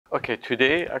Okay,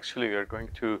 today actually we are going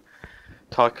to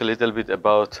talk a little bit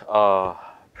about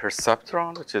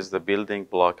Perceptron, which is the building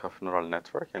block of neural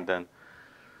network, and then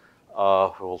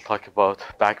we will talk about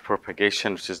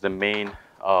backpropagation, which is the main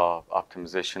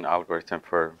optimization algorithm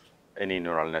for any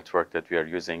neural network that we are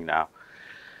using now.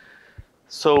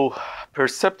 So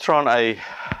Perceptron, I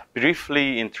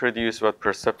briefly introduced what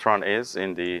Perceptron is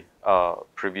in the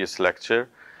previous lecture.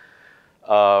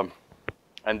 And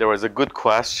there was a good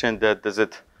question that does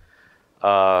it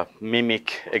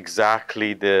mimic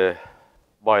exactly the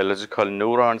biological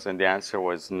neurons? And the answer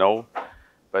was no.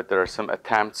 But there are some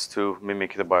attempts to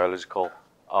mimic the biological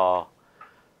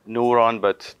neuron,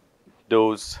 but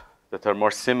those that are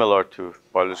more similar to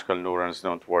biological neurons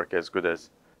don't work as good as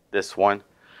this one.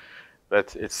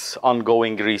 But it's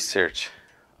ongoing research.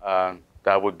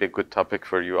 That would be a good topic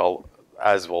for you all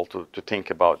as well to think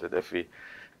about it. If we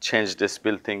change this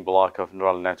building block of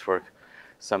neural network,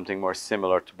 something more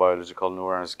similar to biological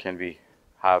neurons, can we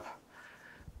have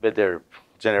better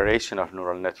generation of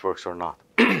neural networks or not?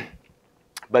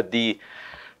 But the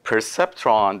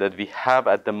perceptron that we have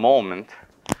at the moment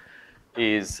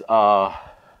is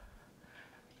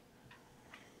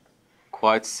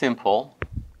quite simple.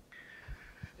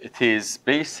 It is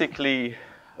basically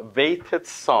a weighted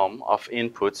sum of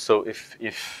inputs. So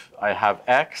if I have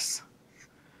x,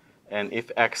 and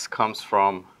if x comes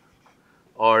from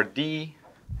RD,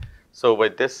 so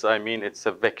with this I mean it's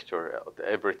a vector.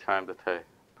 Every time that I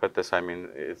put this, I mean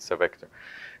it's a vector.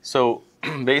 So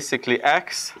basically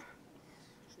x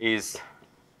is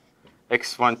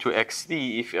x1 to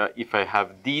xd if I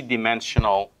have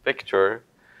d-dimensional vector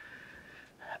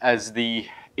as the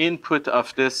input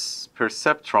of this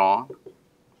perceptron.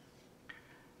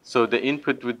 So the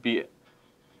input would be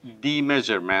d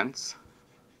measurements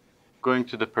going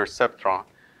to the perceptron.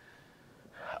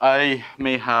 I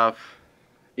may have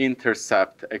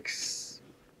intercept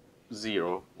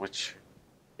x0, which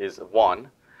is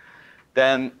 1.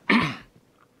 Then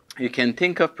you can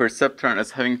think of perceptron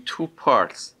as having two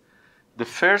parts. The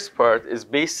first part is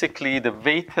basically the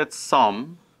weighted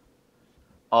sum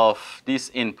of these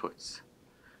inputs.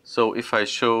 So if I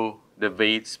show the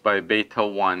weights by beta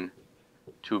 1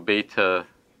 to beta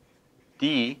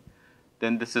d,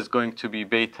 then this is going to be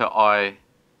beta I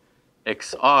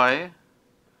xi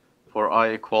for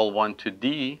I equal 1 to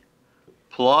d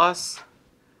plus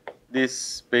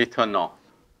this beta null.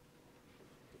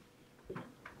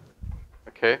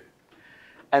 Okay?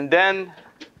 And then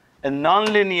a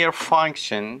nonlinear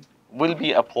function will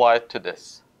be applied to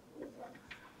this.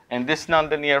 And this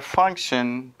nonlinear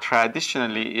function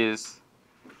traditionally is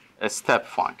a step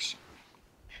function.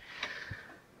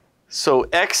 So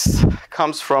x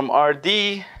comes from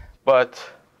RD,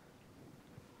 but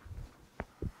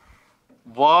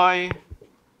y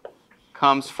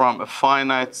comes from a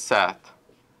finite set,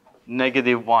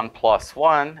 -1 plus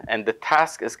 1, and the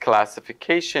task is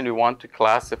classification. We want to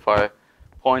classify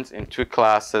points in two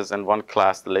classes, and one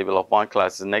class, the label of one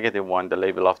class is -1, the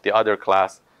label of the other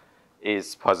class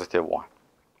is +1.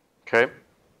 Okay?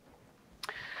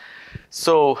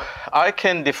 So I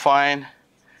can define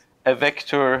a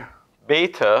vector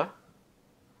beta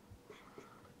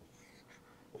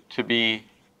to be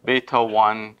beta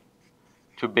 1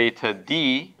 to beta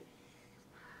d,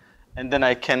 and then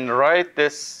I can write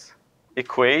this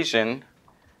equation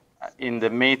in the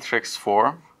matrix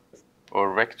form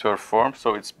or vector form.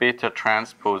 So it's beta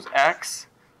transpose x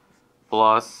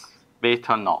plus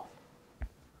beta null.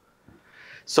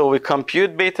 So we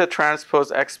compute beta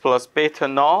transpose x plus beta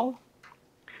null,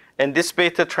 and this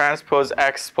beta transpose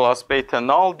x plus beta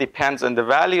null depends on the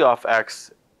value of x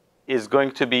is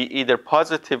going to be either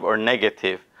positive or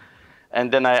negative. And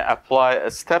then I apply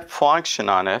a step function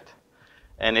on it.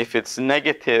 And if it's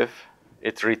negative,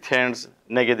 it returns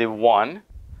 -1.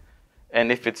 And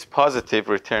if it's positive,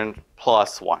 returns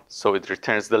 +1. So it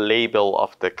returns the label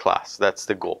of the class. That's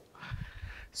the goal.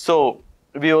 So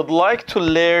we would like to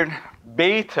learn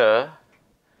beta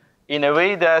in a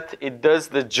way that it does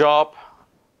the job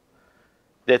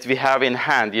that we have in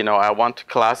hand. You know, I want to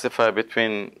classify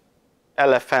between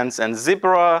elephants and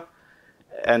zebra,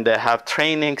 and they have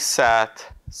training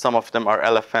set. Some of them are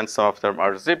elephants, some of them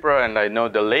are zebra, and I know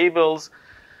the labels.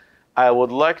 I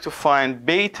would like to find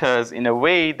betas in a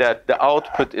way that the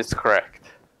output is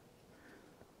correct.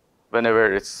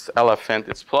 Whenever it's elephant,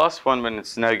 it's +1. When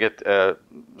it's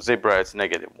zebra, it's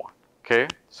 -1. Okay?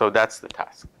 So that's the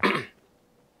task.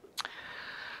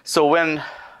 So when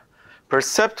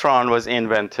perceptron was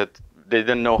invented, they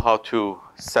didn't know how to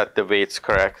set the weights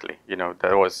correctly. You know,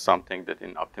 that was something that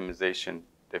in optimization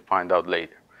they find out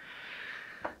later.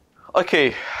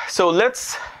 Okay, so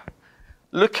let's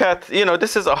look at,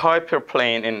 this is a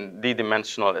hyperplane in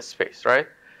d-dimensional space, right?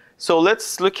 So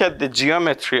let's look at the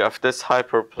geometry of this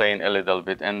hyperplane a little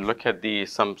bit and look at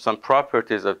some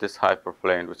properties of this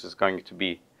hyperplane, which is going to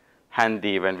be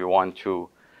handy when we want to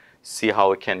see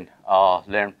how we can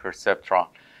learn perceptron.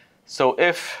 So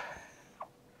if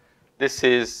this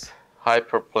is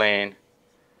hyperplane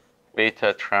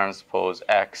beta transpose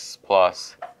x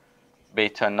plus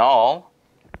beta null,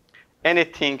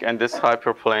 anything in this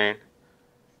hyperplane,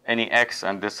 any x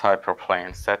in this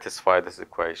hyperplane satisfy this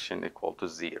equation equal to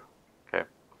 0. Okay.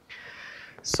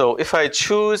 So if I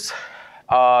choose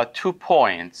 2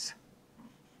 points,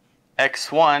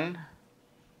 x1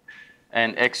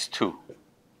 and x2,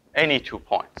 any 2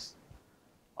 points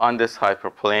on this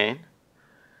hyperplane,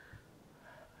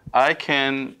 I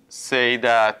can say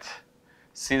that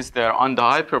since they're on the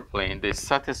hyperplane, they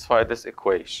satisfy this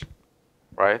equation,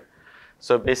 right?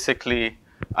 So basically,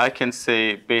 I can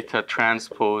say beta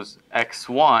transpose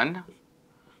x1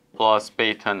 plus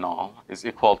beta null is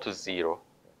equal to 0.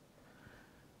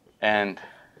 And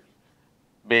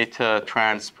beta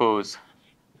transpose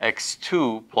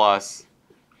x2 plus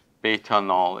beta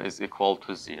null is equal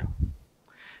to 0.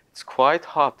 It's quite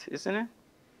hot, isn't it?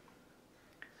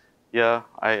 Yeah,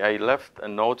 I left a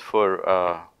note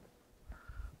for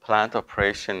plant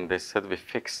operation. They said we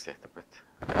fixed it, but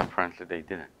apparently they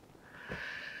didn't.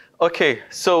 Okay,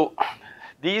 so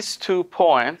these 2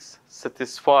 points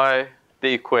satisfy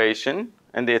the equation,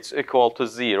 and it's equal to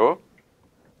 0.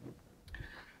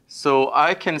 So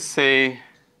I can say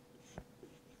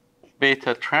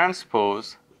beta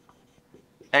transpose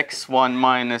x1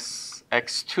 minus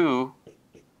x2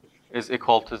 is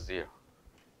equal to 0,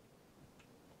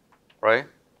 right?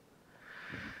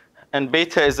 And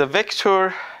beta is a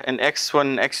vector, and x1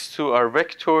 and x2 are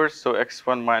vectors, so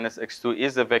x1 minus x2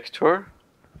 is a vector.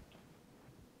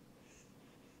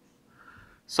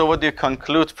 So what do you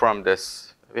conclude from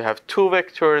this? We have 2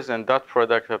 vectors, and dot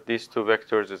product of these 2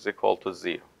 vectors is equal to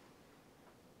 0.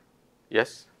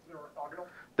 Yes? They're orthogonal?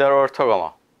 They're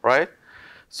orthogonal, right?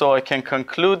 So I can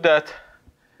conclude that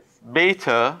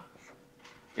beta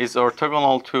is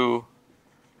orthogonal to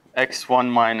x1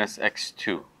 minus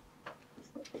x2.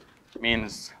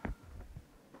 Means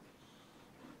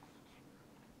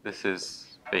this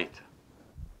is beta.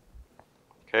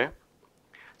 Okay?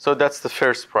 So that's the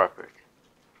first property.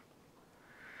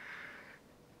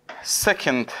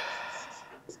 Second,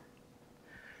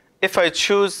 if I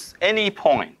choose any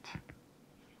point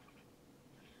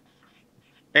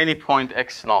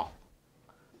x null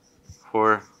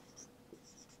for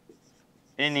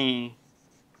any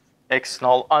x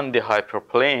null on the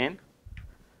hyperplane,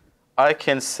 I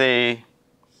can say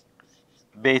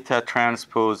beta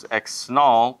transpose x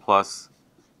null plus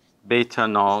beta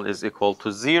null is equal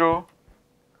to 0.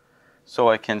 So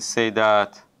I can say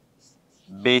that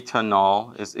beta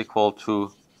null is equal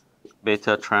to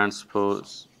beta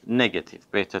transpose negative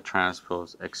beta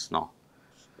transpose x null.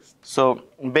 So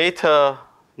beta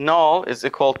null is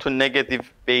equal to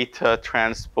negative beta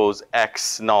transpose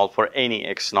x null for any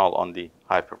x null on the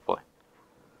hyperplane,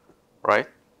 right?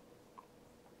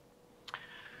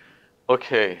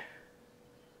 Okay.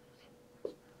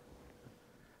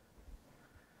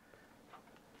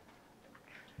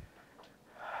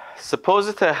 Suppose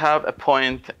that I have a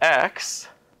point x,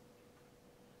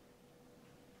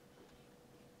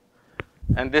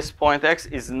 and this point x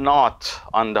is not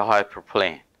on the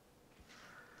hyperplane.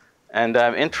 And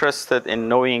I'm interested in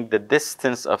knowing the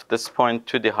distance of this point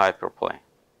to the hyperplane.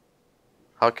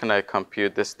 How can I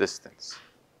compute this distance?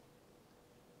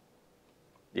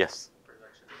 Yes?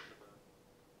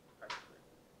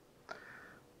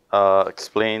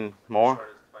 Explain more.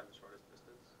 Find the shortest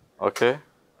distance. Okay.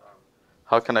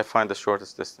 How can I find the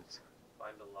shortest distance?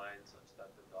 Find a line such that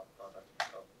the dot product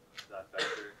of that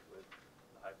vector with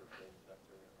the hyperplane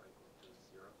vector are equal to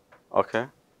 0. Okay.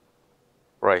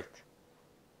 Right.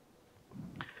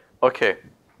 Okay.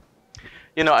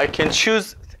 I can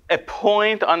choose a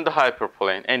point on the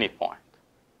hyperplane, any point,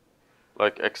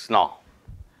 like x null.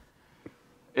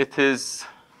 It is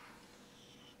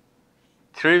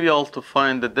trivial to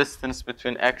find the distance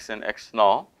between x and x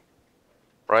null,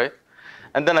 right?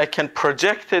 And then I can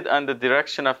project it on the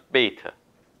direction of beta.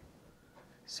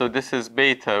 So this is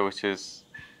beta, which is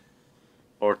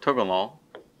orthogonal.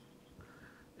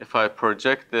 If I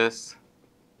project this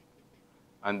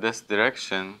on this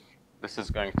direction, this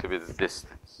is going to be the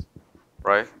distance,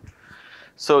 right?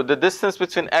 So the distance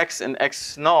between x and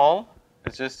x null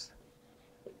is just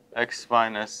x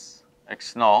minus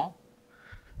x null.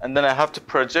 And then I have to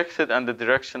project it on the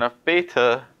direction of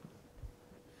beta.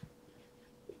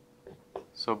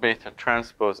 So beta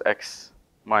transpose x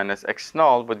minus x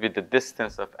null would be the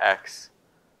distance of x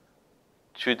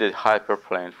to the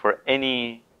hyperplane for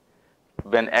any,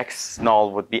 when x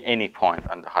null would be any point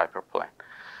on the hyperplane.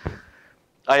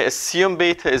 I assume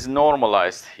beta is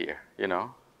normalized here, you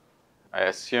know. I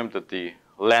assume that the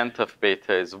length of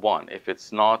beta is 1. If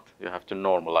it's not, you have to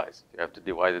normalize it. You have to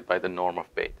divide it by the norm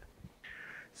of beta.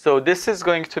 So this is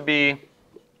going to be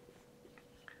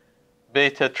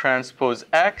beta transpose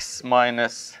x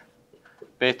minus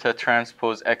beta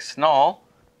transpose x null,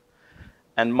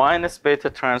 and minus beta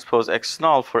transpose x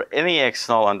null for any x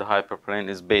null on the hyperplane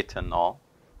is beta null.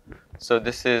 So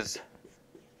this is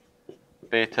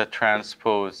beta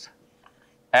transpose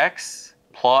x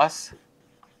plus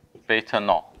beta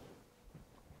null.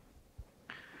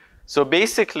 So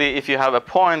basically, if you have a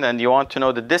point and you want to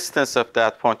know the distance of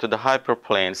that point to the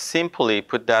hyperplane, simply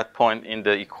put that point in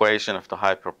the equation of the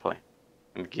hyperplane.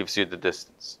 And it gives you the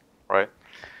distance, right?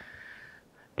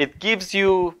 It gives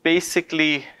you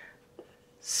basically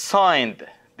signed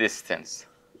distance,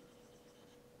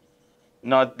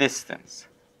 not distance.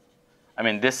 I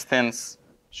mean, distance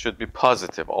should be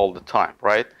positive all the time,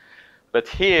 right? But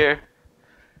here,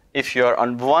 if you're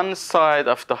on one side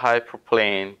of the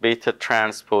hyperplane, beta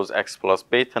transpose x plus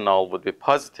beta null would be a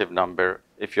positive number.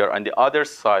 If you're on the other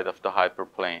side of the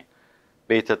hyperplane,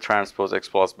 beta transpose x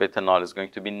plus beta null is going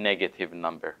to be negative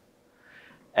number.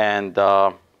 And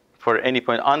for any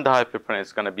point on the hyperplane,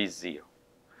 it's going to be 0.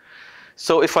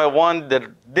 So if I want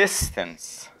the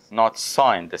distance, not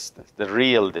sign distance, the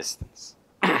real distance,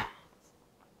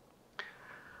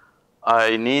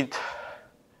 I need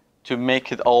to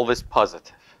make it always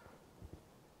positive.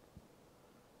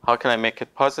 How can I make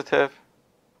it positive?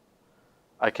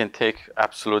 I can take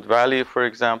absolute value, for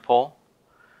example,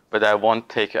 but I won't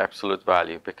take absolute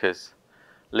value because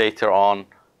later on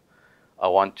I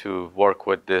want to work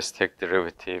with this, take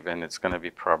derivative, and it's going to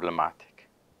be problematic.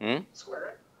 Square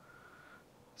it?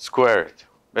 Square it.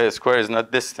 But square is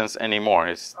not distance anymore.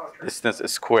 It's distance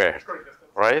is squared,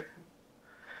 right?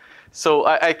 So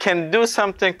I can do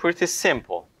something pretty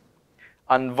simple.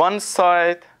 On one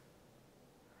side,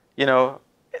 you know,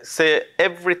 say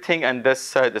everything on this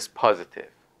side is positive.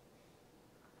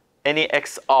 Any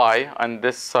xi on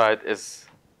this side is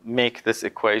make this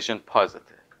equation positive.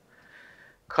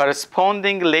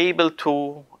 Corresponding label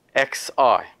to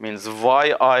xi means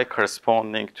yi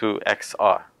corresponding to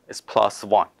xi is plus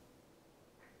 1.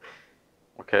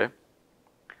 Okay?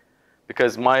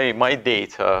 Because my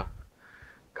data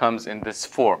comes in this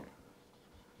form,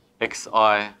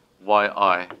 xi,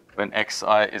 yi, when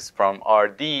xi is from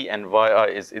Rd and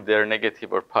yi is either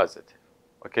negative or positive.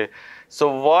 Okay?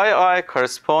 So yi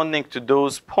corresponding to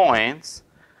those points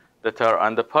that are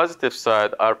on the positive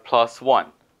side are plus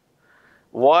 1.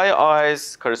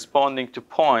 Yi's corresponding to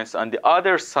points on the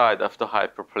other side of the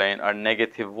hyperplane are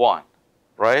negative 1,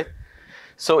 right?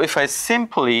 So if I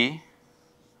simply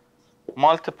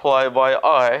multiply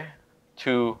yi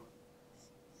to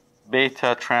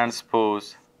beta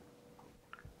transpose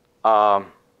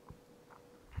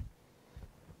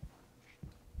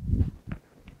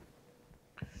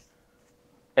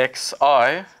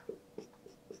xi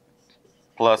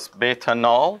plus beta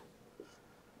null,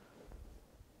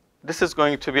 this is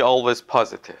going to be always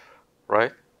positive,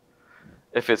 right?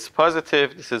 If it's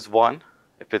positive, this is 1.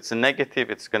 If it's negative,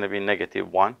 it's going to be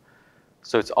negative 1.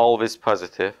 So it's always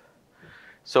positive.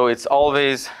 So it's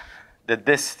always the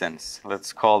distance.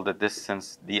 Let's call the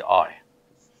distance di.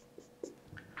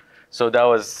 So that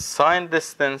was sign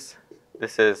distance.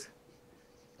 This is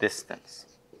distance.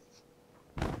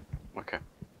 Okay.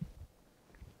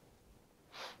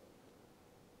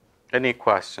 Any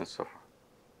questions so far?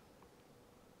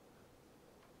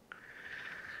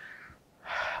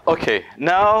 Okay,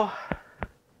 now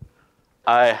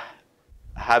I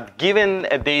have given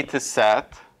a data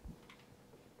set.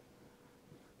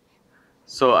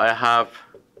 So I have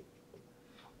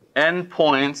n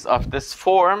points of this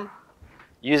form.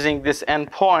 Using these n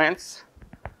points,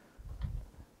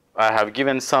 I have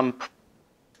given some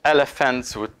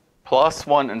elephants with plus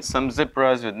 1 and some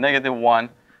zebras with negative 1.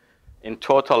 In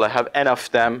total, I have n of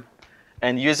them.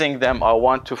 And using them, I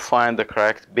want to find the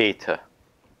correct beta.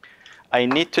 I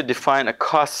need to define a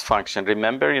cost function.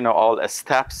 Remember, you know, all the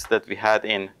steps that we had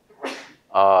in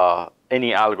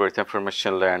any algorithm for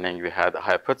machine learning. We had a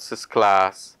hypothesis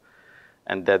class,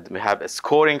 and then we have a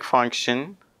scoring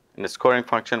function. And the scoring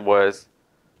function was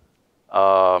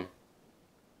a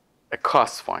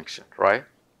cost function, right?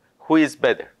 Who is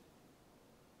better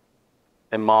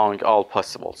among all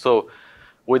possible? So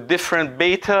with different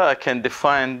beta, I can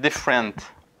define different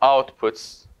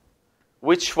outputs.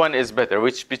 Which one is better?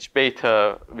 Which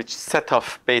beta, which set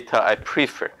of beta I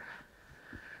prefer?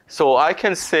 So I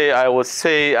can say, I would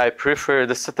say I prefer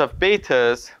the set of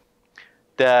betas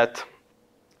that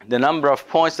the number of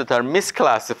points that are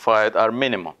misclassified are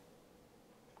minimum.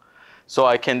 So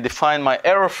I can define my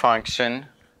error function,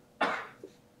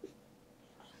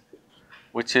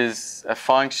 which is a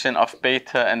function of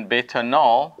beta and beta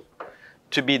null,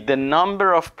 to be the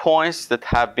number of points that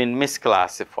have been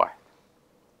misclassified.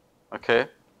 Okay?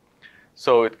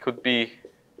 So it could be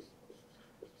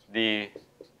the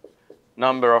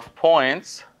number of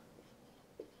points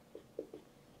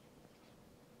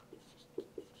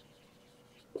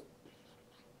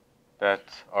that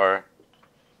are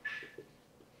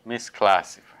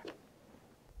misclassified.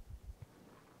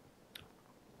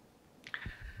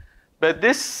 But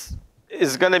this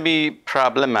is going to be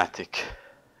problematic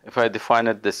if I define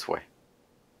it this way.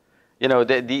 You know,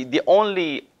 the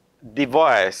only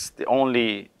device, the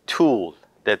only tool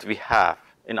that we have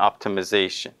in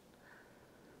optimization,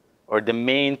 or the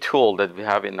main tool that we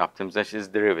have in optimization, is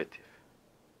derivative.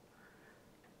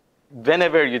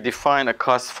 Whenever you define a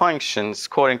cost function,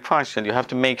 scoring function, you have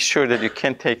to make sure that you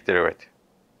can take derivative.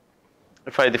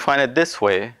 If I define it this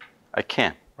way, I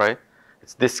can't, right?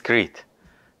 It's discrete.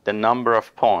 The number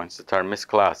of points that are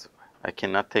misclassified, I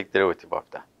cannot take derivative of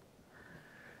that.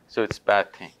 So it's a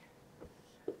bad thing.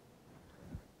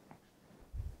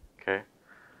 Okay?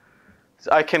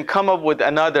 So I can come up with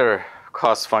another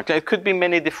cost function. It could be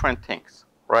many different things,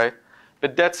 right?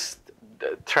 But that's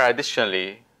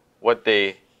traditionally what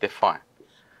they define.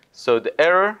 So the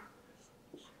error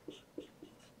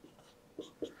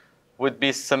would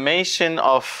be summation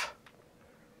of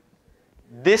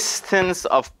distance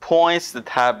of points that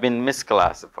have been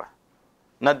misclassified.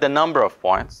 Not the number of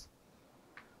points,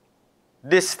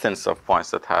 distance of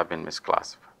points that have been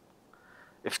misclassified.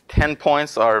 If 10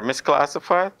 points are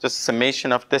misclassified, just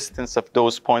summation of distance of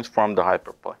those points from the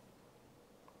hyperplane.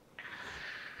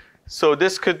 So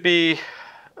this could be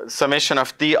summation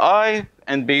of di,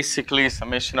 and basically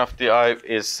summation of di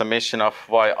is summation of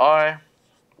yi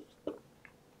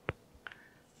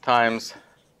times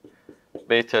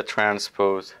beta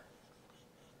transpose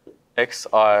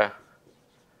xi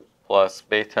plus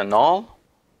beta null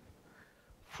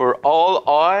for all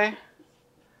I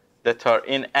that are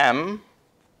in M,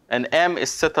 and M is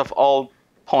set of all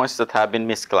points that have been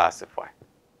misclassified.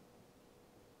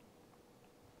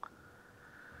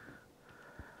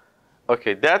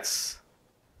 Okay, that's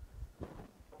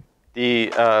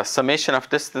the summation of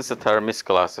distance that are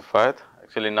misclassified.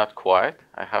 Actually, not quite.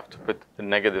 I have to put a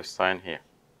negative sign here.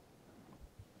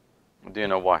 Do you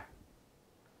know why?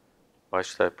 Why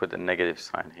should I put a negative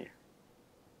sign here?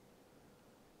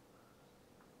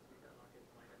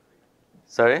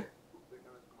 Sorry?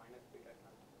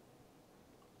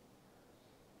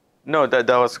 No, that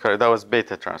was correct. That was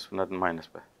beta transfer, not minus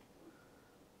beta.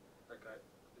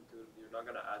 You're not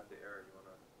going to add the error. You want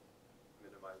to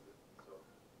minimize it. So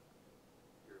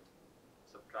you're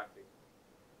subtracting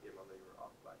the amount that you were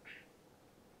off by.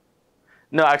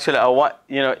 No, actually, I want,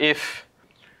 you know, if,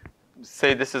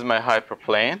 say this is my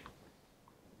hyperplane,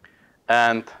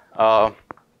 and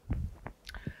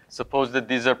suppose that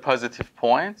these are positive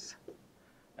points,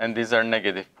 and these are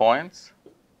negative points.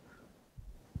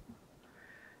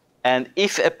 And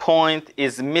if a point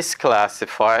is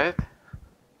misclassified,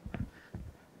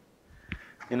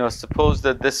 you know, suppose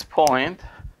that this point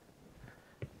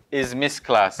is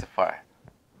misclassified.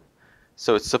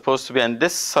 So it's supposed to be on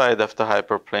this side of the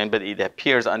hyperplane, but it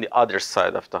appears on the other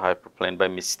side of the hyperplane by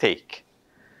mistake.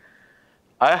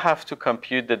 I have to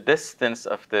compute the distance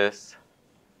of this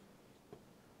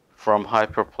from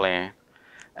hyperplane,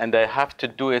 and I have to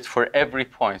do it for every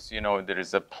point. So, you know, there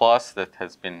is a plus that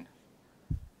has been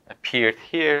appeared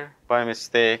here by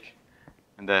mistake,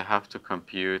 and I have to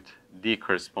compute d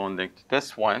corresponding to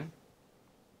this one,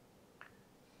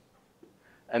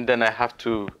 and then I have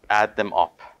to add them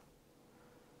up.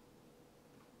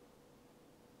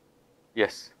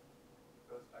 Yes?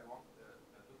 Because I want the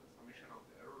total summation of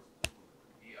the errors to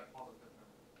be a positive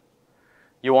number.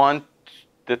 You want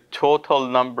the total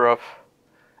number of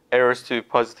errors to be a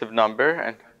positive number,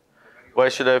 and why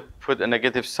should I put a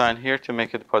negative sign here to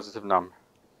make it a positive number?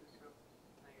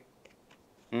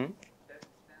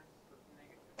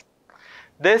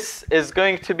 This is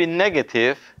going to be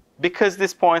negative because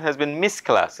this point has been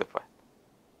misclassified,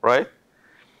 right?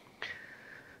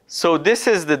 So this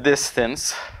is the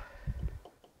distance.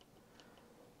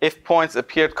 If points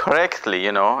appeared correctly,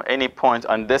 you know, any point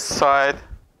on this side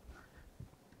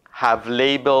have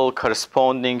label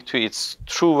corresponding to its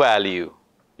true value,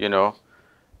 you know.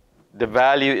 The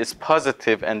value is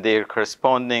positive and their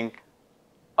corresponding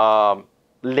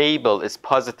label is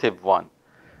 +1.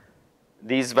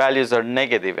 these values are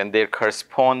negative and their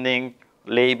corresponding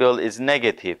label is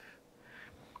negative.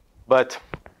 But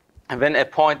when a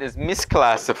point is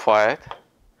misclassified,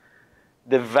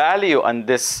 the value on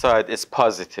this side is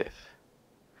positive,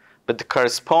 but the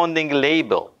corresponding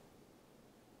label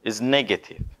is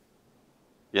negative.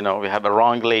 You know, we have a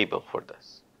wrong label for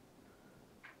this,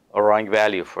 a wrong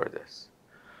value for this.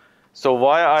 So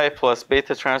yi plus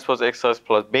beta transpose xi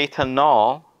plus beta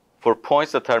null for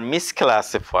points that are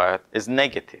misclassified is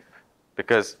negative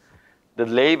because the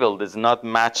label does not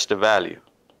match the value.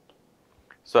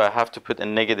 So I have to put a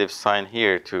negative sign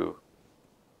here to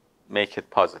make it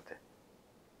positive.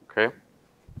 Okay?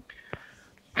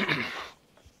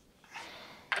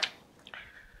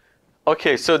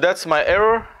 Okay, so that's my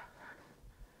error.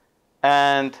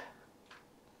 And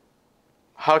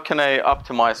how can I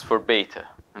optimize for beta?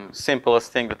 And the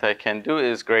simplest thing that I can do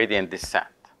is gradient descent,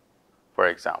 for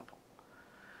example.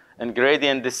 And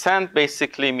gradient descent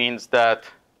basically means that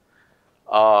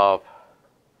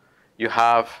you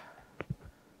have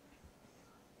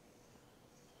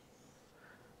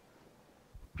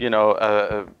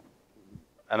an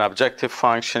objective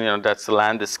function, that's the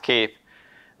landscape,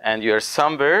 and you're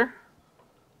somewhere.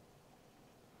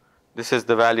 This is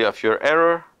the value of your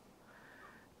error,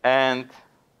 and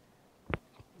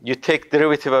you take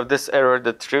derivative of this error.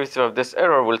 The derivative of this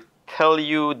error will tell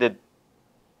you the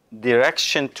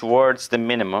direction towards the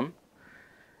minimum,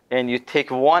 and you take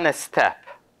one step.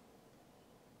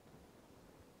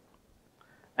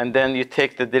 And then you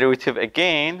take the derivative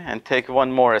again and take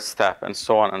one more step, and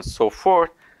so on and so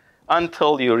forth,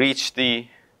 until you reach the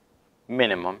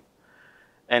minimum.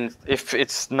 And if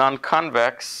it's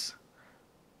non-convex,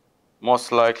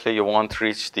 most likely you won't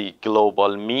reach the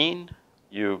global mean.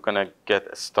 You're going to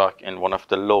get stuck in one of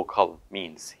the local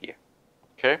means here.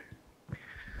 Okay?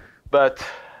 But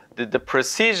the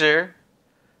procedure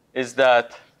is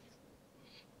that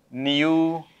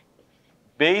nu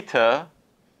beta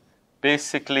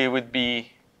basically would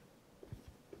be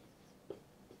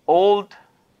old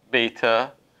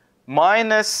beta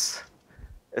minus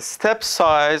a step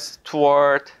size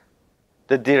toward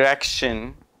the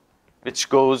direction which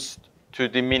goes to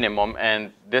the minimum,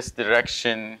 and this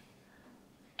direction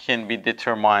can be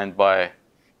determined by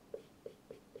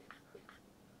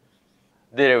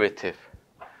derivative.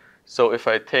 So if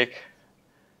I take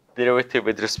derivative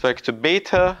with respect to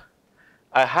beta,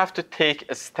 I have to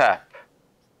take a step.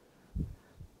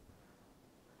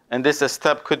 And this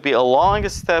step could be a long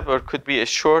step or could be a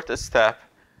short step,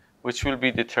 which will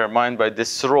be determined by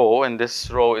this rho, and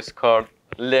this rho is called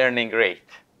learning rate.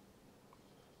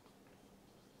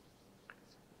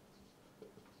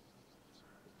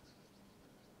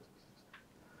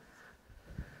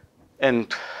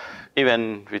 And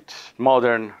even with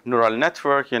modern neural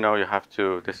network, you have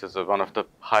to, this is one of the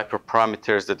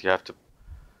hyperparameters that you have to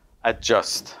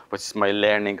adjust, which is my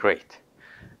learning rate.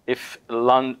 If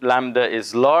lambda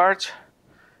is large,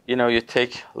 you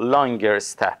take longer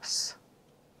steps.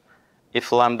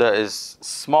 If lambda is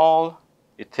small,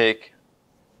 you take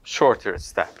shorter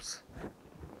steps.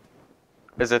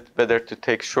 Is it better to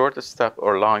take short step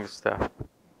or long step?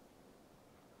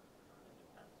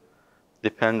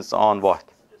 Depends on what?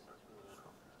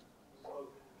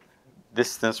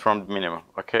 Distance from the minimum.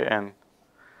 Okay, and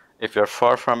if you're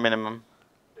far from minimum,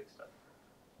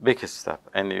 biggest step.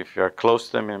 And if you're close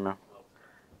to the minimum,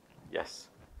 yes.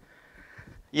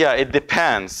 Yeah, it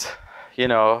depends,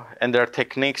 and there are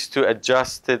techniques to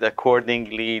adjust it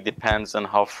accordingly. Depends on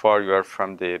how far you are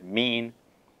from the mean.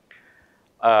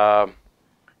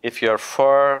 If you're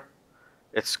far,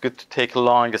 it's good to take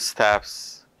long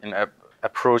steps and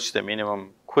approach the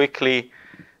minimum quickly.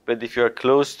 But if you're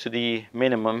close to the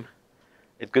minimum,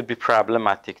 it could be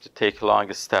problematic to take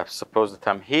long steps. Suppose that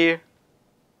I'm here,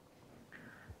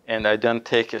 and I don't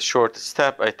take a short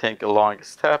step, I take a long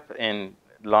step, and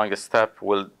long step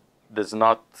does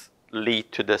not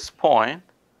lead to this point.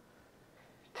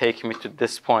 Take me to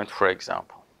this point, for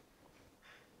example.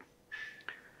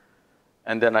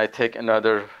 And then I take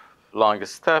another long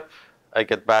step, I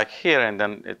get back here, and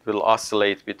then it will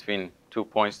oscillate between 2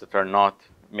 points that are not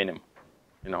minimum.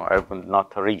 I will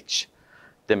not reach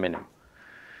the minimum.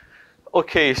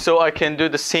 Okay, so I can do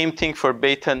the same thing for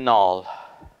beta null,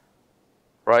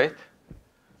 right?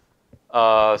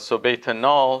 So beta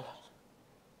null,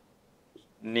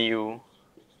 nu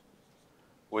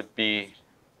would be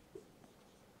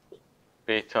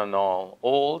beta null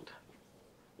old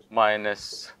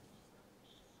minus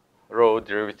rho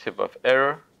derivative of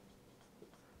error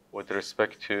with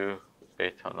respect to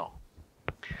beta null.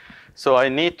 So I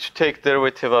need to take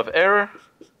derivative of error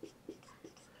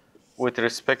with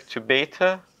respect to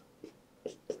beta,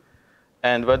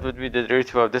 And what would be the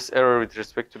derivative of this error with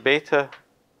respect to beta?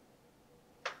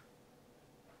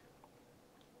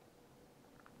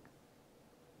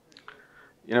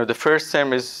 You know, the first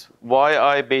term is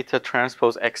yi beta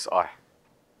transpose xi.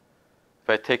 If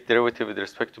I take derivative with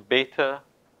respect to beta,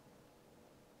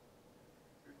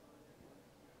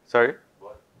 sorry?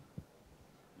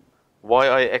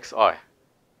 Yi xi.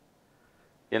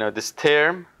 You know, this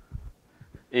term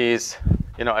is,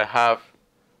 you know, I have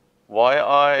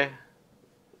yi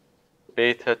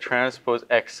beta transpose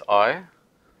xi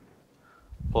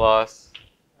plus,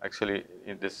 actually,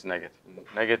 this is negative,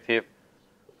 negative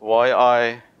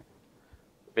yi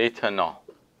beta null.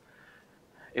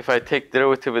 If I take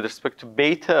derivative with respect to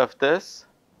beta of this,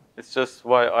 it's just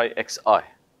yi xi,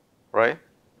 right?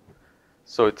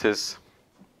 So it is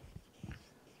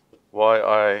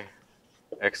yi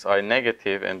xi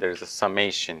negative, and there's a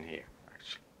summation here,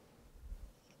 actually.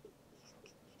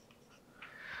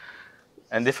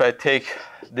 And if I take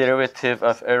derivative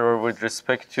of error with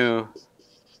respect to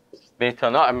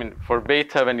beta null, I mean, for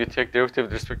beta, when you take derivative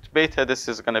with respect to beta, this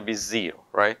is going to be 0,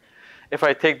 right? If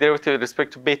I take derivative with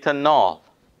respect to beta null,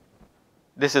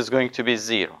 this is going to be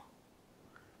 0.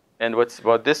 And what's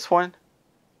about this one?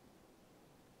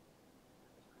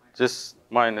 Just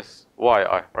minus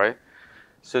yi, right?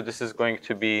 So this is going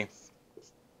to be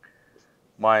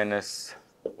minus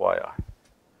yi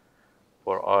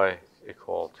for I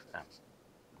equal to m.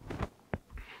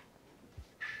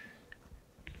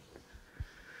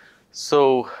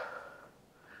 So,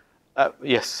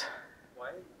 yes?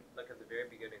 Why, like at the very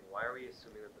beginning, why are we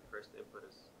assuming that the first input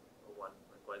is a 1?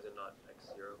 Like, why is it not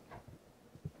x0?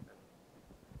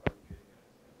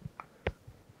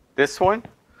 This one?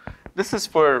 This is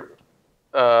for,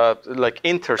 like,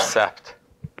 intercept.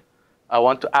 I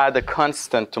want to add a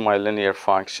constant to my linear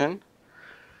function.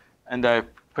 And I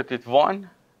put it 1.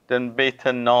 Then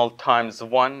beta null times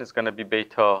 1 is going to be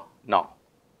beta null,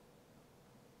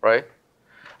 right?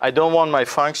 I don't want my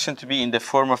function to be in the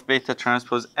form of beta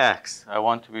transpose x. I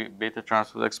want to be beta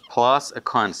transpose x plus a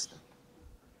constant.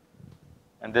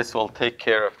 And this will take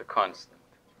care of the constant.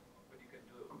 But you can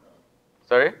do it without.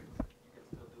 Sorry? You can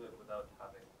still do it without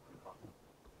having the constant.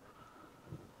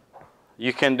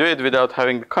 You can do it without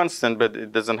having the constant, but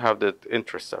it doesn't have the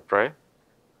intercept, right?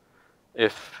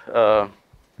 If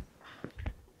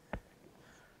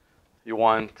you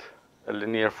want a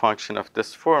linear function of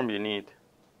this form, you need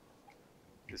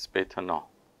this beta null.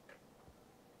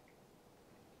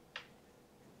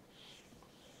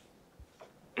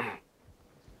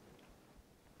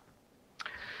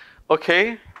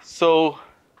 Okay, so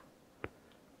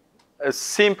a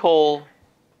simple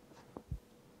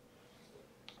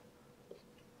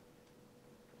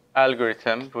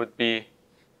algorithm would be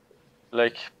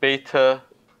like beta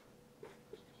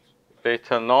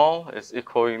null is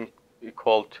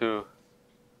equal to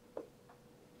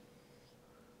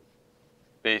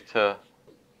beta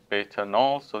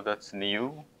null, so that's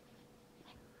new.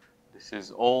 This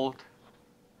is old.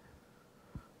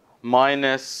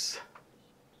 Minus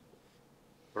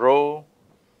rho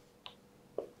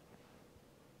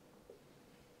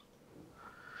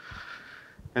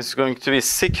is going to be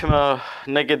sigma,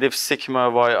 negative sigma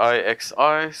yi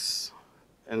xi,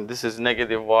 and this is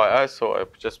negative yi, so I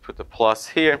just put a plus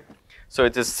here. So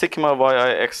it is sigma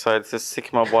yi xi, this is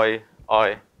sigma yi.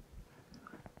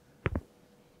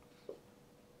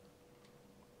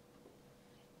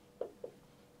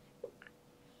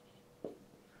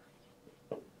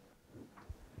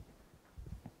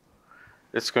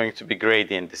 It's going to be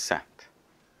gradient descent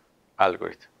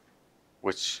algorithm,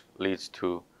 which leads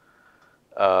to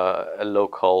a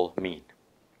local mean.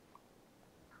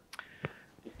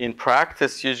 In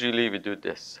practice, usually we do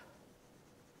this.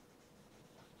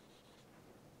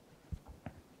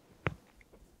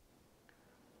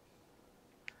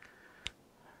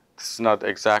 This is not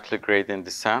exactly gradient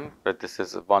descent, but this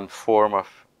is one form of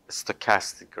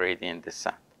stochastic gradient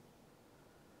descent.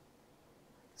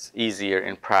 It's easier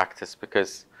in practice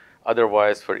because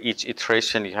otherwise for each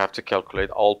iteration you have to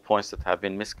calculate all points that have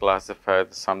been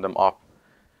misclassified, sum them up.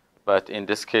 But in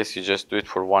this case you just do it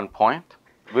for one point.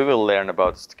 We will learn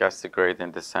about stochastic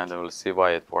gradient descent and we'll see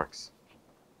why it works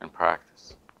in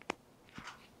practice.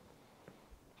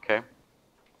 Okay?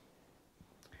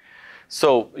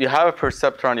 So you have a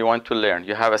perceptron you want to learn.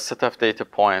 You have a set of data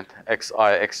point xi,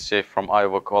 xj from I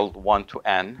called 1 to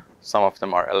n. Some of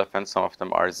them are elephants, some of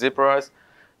them are zebras.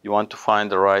 You want to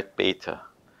find the right beta.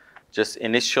 Just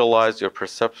initialize your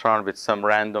perceptron with some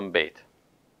random beta.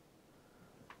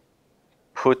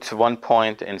 Put one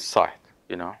point inside,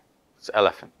 you know, it's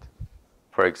elephant,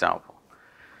 for example.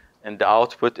 And the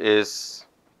output is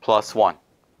 +1, so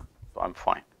I'm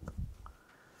fine.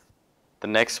 The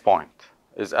next point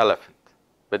is elephant,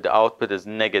 but the output is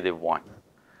 -1.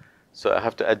 So I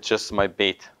have to adjust my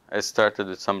beta. I started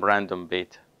with some random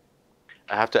beta.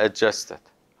 I have to adjust it.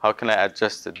 How can I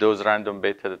adjust it? Those random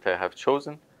beta that I have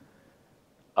chosen,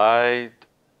 I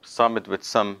sum it with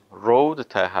some row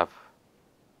that I have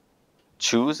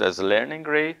choose as a learning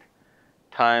rate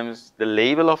times the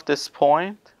label of this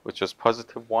point, which was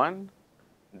 +1,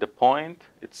 the point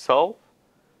itself,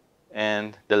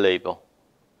 and the label.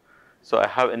 So I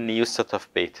have a new set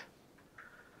of beta.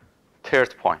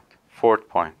 Third point, fourth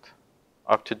point,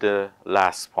 up to the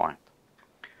last point.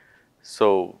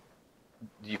 So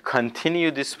you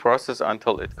continue this process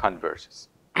until it converges.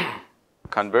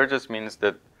 Converges means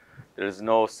that there is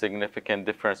no significant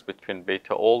difference between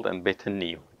beta old and beta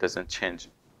new. It doesn't change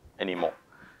anymore.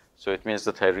 So it means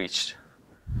that I reached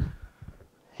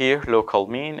here local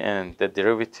mean, and the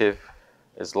derivative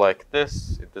is like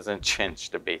this. It doesn't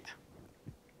change the beta.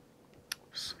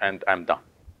 And I'm done.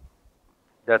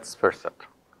 That's Perceptron.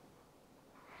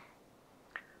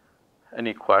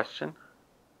 Any question?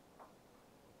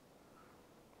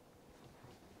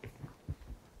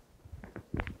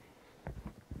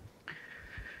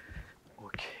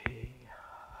 Okay.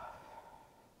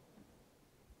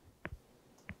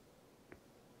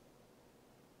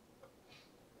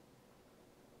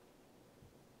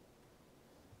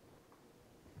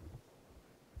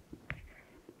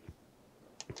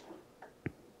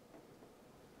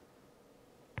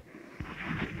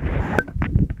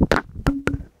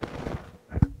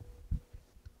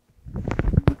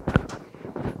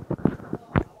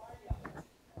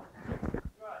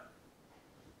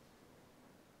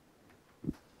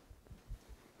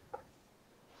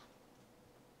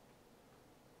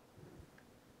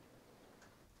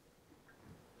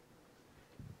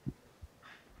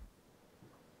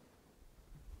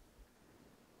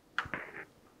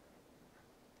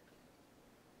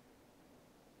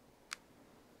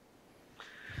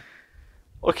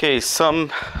 Okay,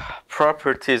 some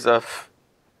properties of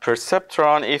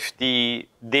perceptron. If the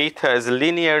data is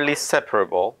linearly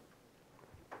separable,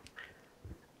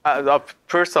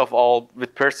 first of all,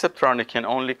 with perceptron, you can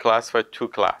only classify 2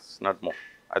 classes, not more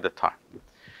at a time.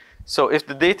 So if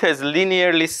the data is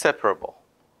linearly separable,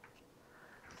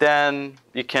 then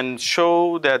you can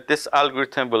show that this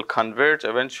algorithm will converge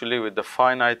eventually with the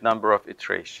finite number of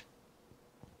iterations.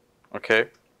 Okay?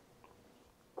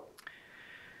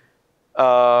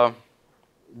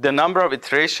 The number of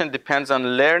iteration depends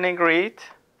on learning rate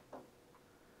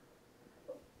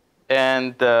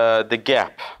and the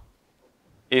gap.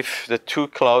 If the 2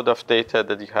 cloud of data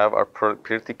that you have are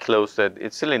pretty close, that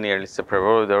it's linearly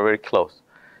separable, they're very close.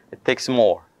 It takes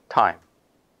more time.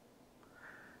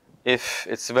 If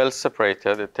it's well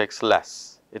separated, it takes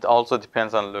less. It also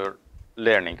depends on the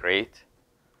learning rate.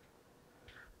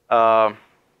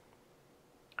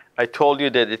 I told you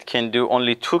that it can do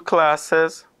only 2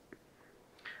 classes.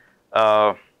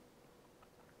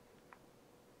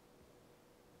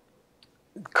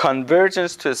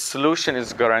 Convergence to a solution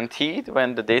is guaranteed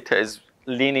when the data is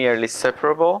linearly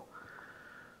separable,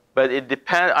 but it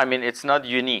depends. I mean, it's not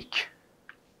unique.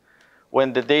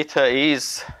 When the data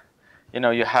is,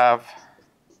 you have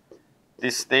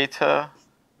this data,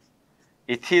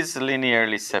 it is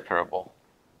linearly separable.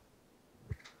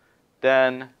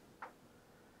 Then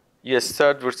you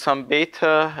start with some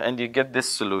beta and you get this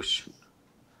solution.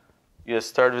 You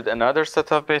start with another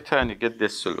set of beta and you get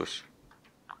this solution.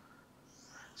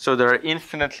 So there are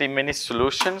infinitely many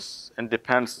solutions, and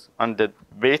depends on the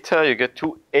beta, you get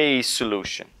to a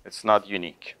solution. It's not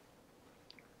unique.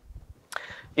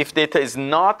 If data is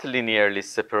not linearly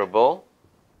separable,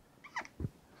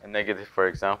 a negative, for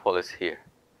example, is here,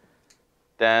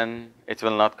 then it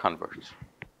will not converge.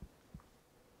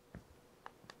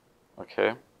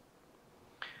 Okay.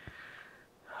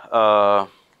 I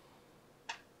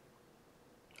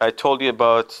told you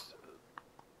about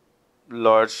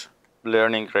large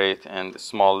learning rate and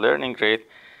small learning rate.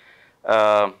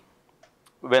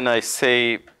 When I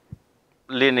say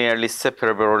linearly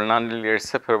separable or non-linearly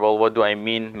separable, what do I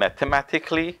mean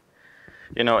mathematically?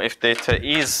 If data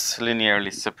is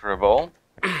linearly separable,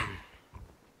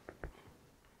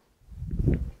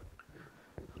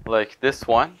 like this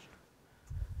one,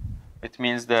 it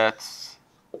means that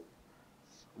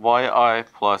yi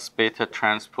plus beta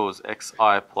transpose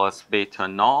xi plus beta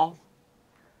null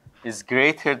is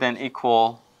greater than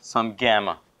equal some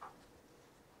gamma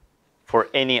for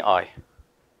any I.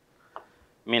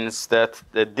 Means that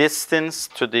the distance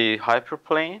to the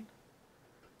hyperplane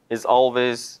is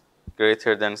always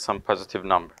greater than some positive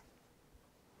number.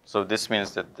 So this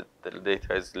means that the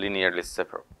data is linearly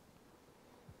separable.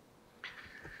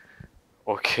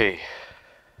 Okay.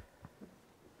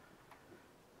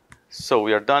 So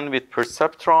we are done with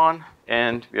Perceptron,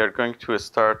 and we are going to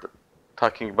start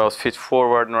talking about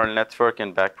feedforward neural network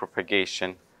and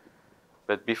backpropagation.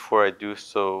 But before I do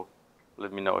so,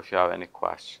 let me know if you have any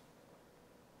questions.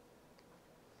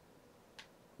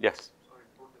 Yes? Sorry,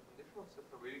 for the condition of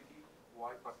separability,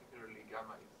 why particularly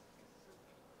gamma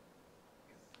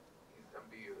is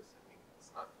ambiguous? I mean,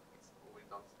 we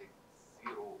don't state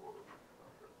 0 or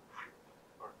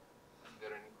is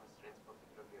there any constraints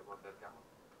particularly about that gamma?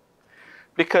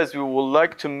 Because we would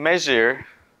like to measure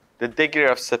the degree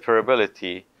of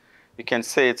separability. You can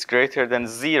say it's greater than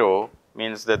 0,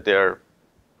 means that they're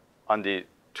on the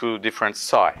two different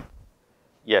sides.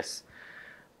 Yes.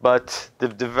 But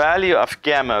the value of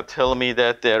gamma tell me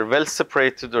that they're well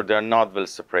separated or they're not well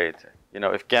separated. You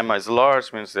know, if gamma is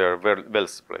large, means they're very well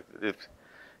separated. If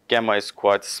gamma is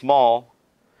quite small,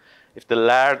 if the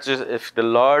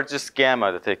largest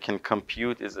gamma that I can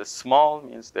compute is a small,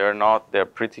 means they're not, they're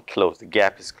pretty close, the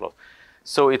gap is close.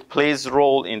 So it plays a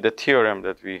role in the theorem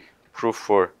that we prove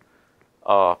for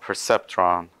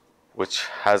Perceptron, which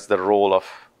has the role of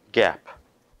gap.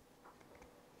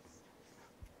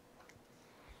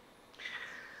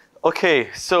 Okay,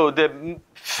 so the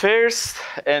first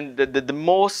and the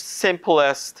most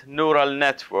simplest neural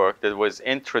network that was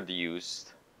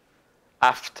introduced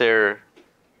after,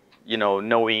 you know,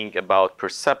 knowing about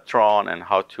Perceptron and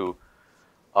how to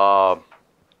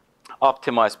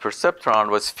optimize Perceptron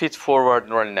was feedforward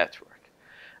neural network.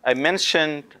 I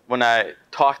mentioned when I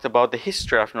talked about the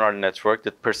history of neural network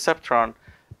that Perceptron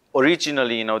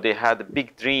originally, you know, they had a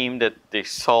big dream that they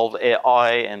solve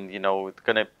AI and, you know, it's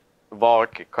gonna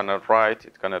walk, it's gonna write,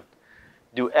 it's gonna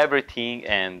do everything,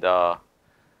 and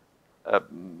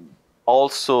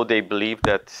also they believe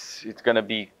that it's gonna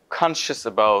be conscious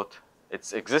about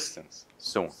its existence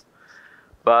soon.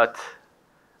 But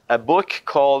a book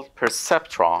called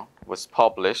Perceptron was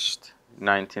published in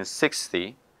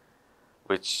 1960,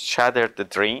 which shattered the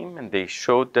dream, and they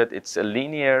showed that it's a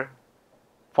linear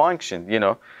function. You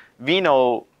know, we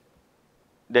know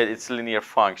that it's a linear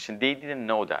function. They didn't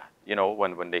know that. You know,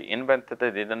 when they invented it,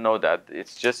 they didn't know that.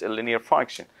 It's just a linear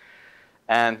function.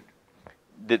 And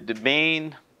the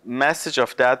main message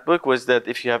of that book was that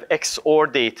if you have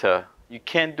XOR data, you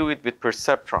can't do it with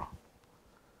Perceptron.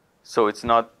 So it's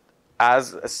not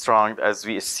as strong as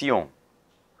we assume.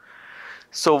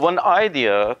 So one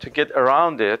idea to get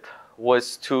around it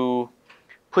was to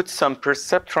put some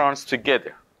perceptrons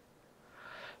together.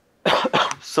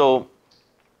 So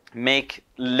make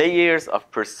layers of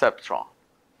perceptron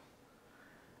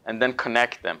and then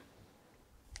connect them.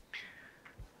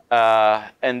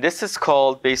 And this is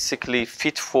called basically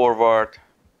feedforward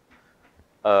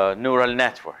neural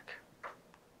network.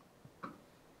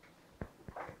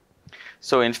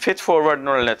 So in feedforward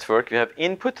neural network, we have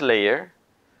input layer,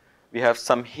 we have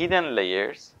some hidden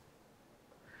layers,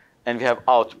 and we have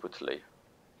output layer.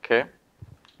 Okay?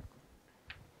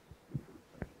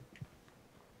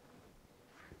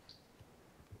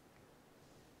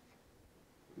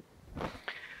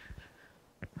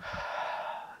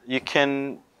 You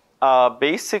can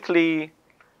basically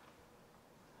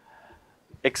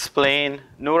explain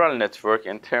neural network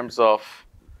in terms of,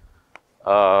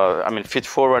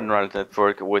 feedforward neural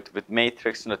network with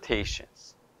matrix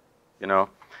notations. You know,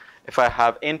 if I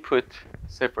have input,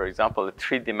 say for example, a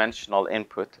three-dimensional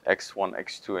input, x1,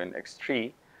 x2, and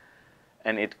x3,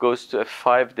 and it goes to a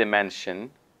 5-dimension,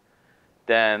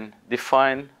 then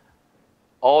define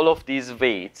all of these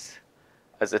weights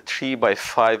as a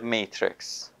 3x5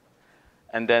 matrix.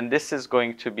 And then this is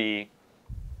going to be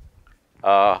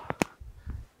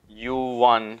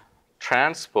U1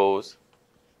 transpose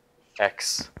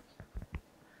X.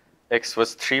 X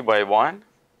was 3x1,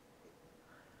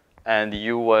 and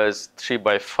U was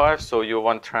 3x5, so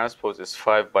U1 transpose is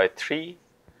 5x3.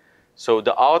 So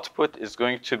the output is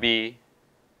going to be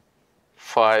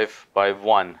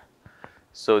 5x1.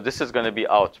 So this is going to be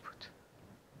output,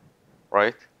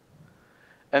 right?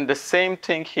 And the same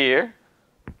thing here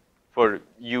for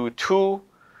U2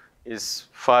 is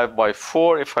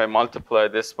 5x4. If I multiply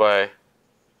this by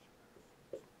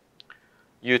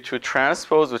U2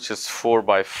 transpose, which is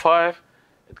 4x5,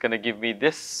 it's going to give me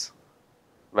this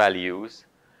values.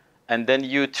 And then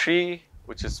U3,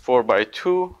 which is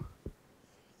 4x2,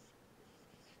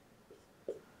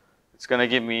 it's going to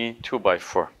give me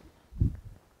 2x4.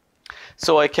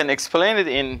 So I can explain it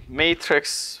in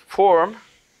matrix form.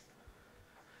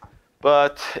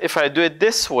 But if I do it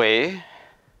this way,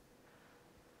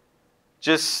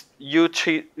 just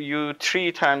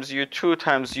U3 times U2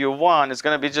 times U1 is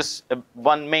going to be just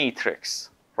one matrix,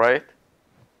 right?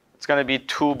 It's going to be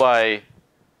 2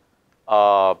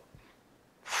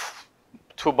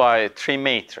 2 by 3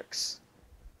 matrix.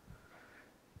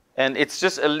 And it's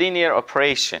just a linear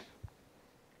operation.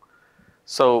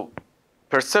 So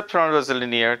Perceptron was a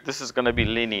linear. This is going to be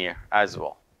linear as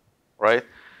well, right?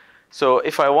 So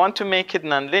if I want to make it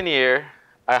nonlinear,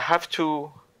 I have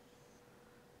to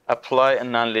apply a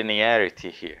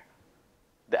nonlinearity here,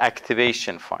 the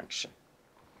activation function.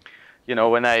 You know,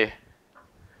 when I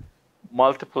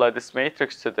multiply this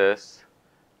matrix to this,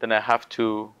 then I have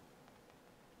to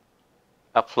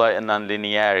apply a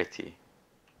nonlinearity.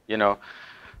 You know,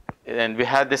 and we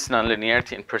had this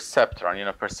nonlinearity in Perceptron. You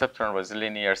know, Perceptron was a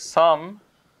linear sum.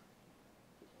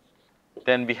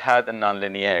 Then we had a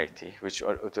nonlinearity, which,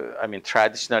 I mean,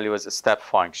 traditionally was a step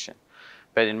function.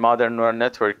 But in modern neural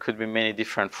network, it could be many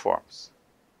different forms.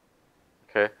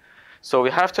 Okay? So we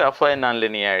have to apply a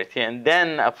nonlinearity, and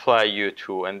then apply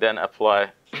U2, and then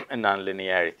apply a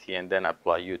nonlinearity, and then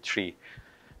apply U3,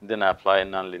 and then apply a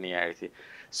nonlinearity.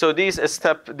 So these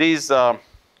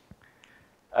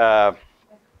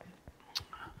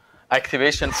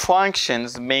activation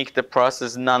functions make the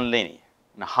process nonlinear,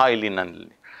 highly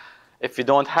nonlinear. If you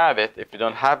don't have it, if you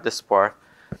don't have this part,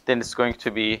 then it's going to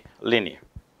be linear,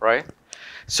 right?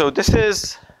 So this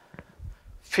is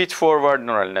feedforward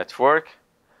neural network.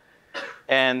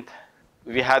 And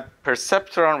we had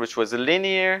Perceptron, which was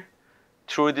linear.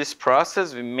 Through this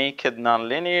process, we make it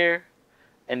nonlinear.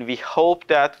 And we hope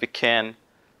that we can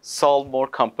solve more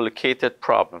complicated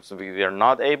problems. We are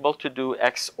not able to do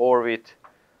XOR with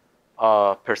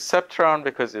Perceptron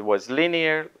because it was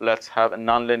linear. Let's have a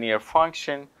nonlinear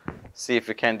function. See if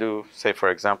we can do, say, for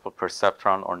example,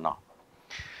 Perceptron or not.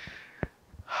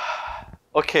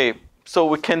 Okay, so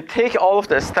we can take all of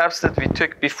the steps that we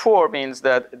took before, means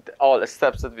that all the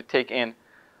steps that we take in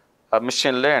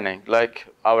machine learning, like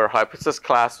our hypothesis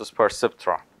class was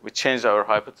Perceptron. We changed our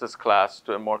hypothesis class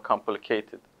to a more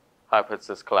complicated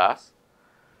hypothesis class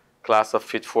of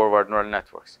feedforward neural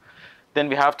networks. Then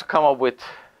we have to come up with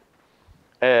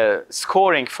a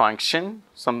scoring function,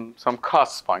 some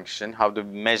cost function, how to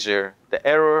measure the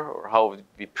error, or how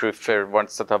we prefer one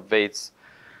set of weights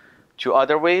to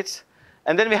other weights.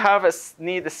 And then we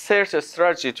need a search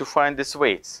strategy to find these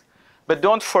weights. But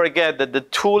don't forget that the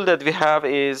tool that we have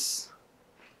is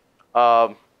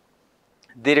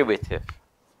derivative,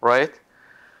 right?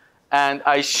 And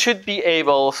I should be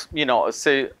able, you know,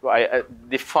 say I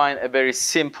define a very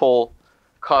simple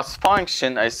cost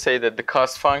function. I say that the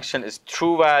cost function is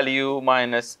true value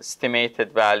minus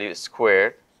estimated value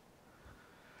squared.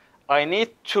 I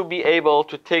need to be able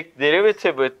to take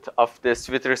derivative of this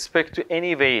with respect to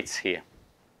any weights here.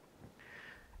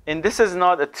 And this is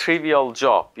not a trivial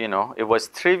job, you know. It was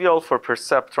trivial for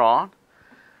Perceptron,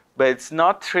 but it's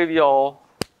not trivial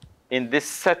in this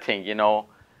setting, you know.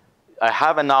 I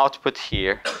have an output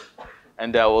here,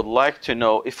 and I would like to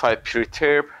know if I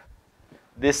perturb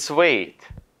this weight,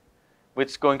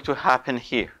 what's going to happen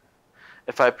here.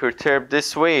 If I perturb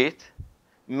this weight,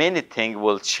 many things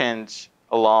will change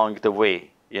along the way.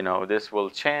 You know, this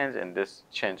will change, and this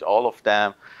change all of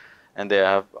them, and they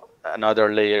have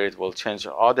another layer, it will change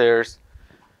others.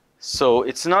 So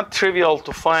it's not trivial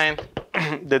to find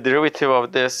the derivative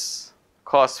of this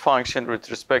cost function with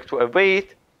respect to a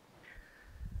weight.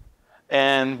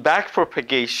 And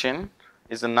backpropagation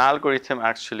is an algorithm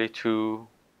actually to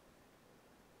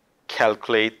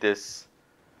calculate this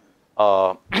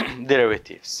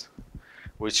derivatives,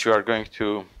 which we are going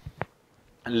to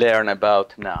learn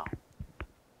about now.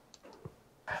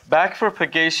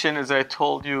 Backpropagation, as I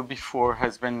told you before,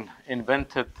 has been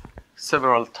invented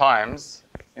several times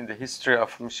in the history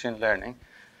of machine learning.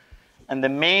 And the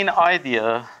main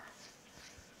idea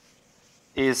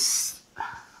is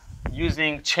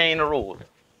using chain rule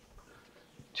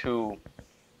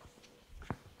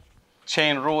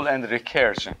and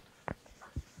recursion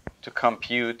to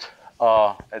compute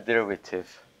a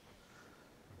derivative.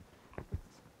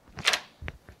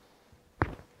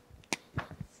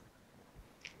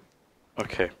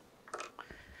 Okay.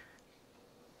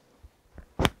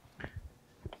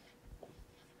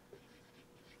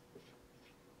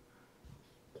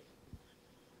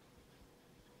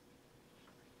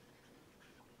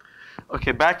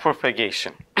 Okay,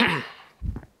 backpropagation.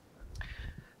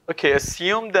 Okay,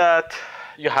 assume that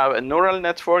you have a neural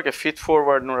network, a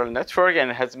feedforward neural network, and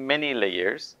it has many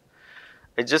layers.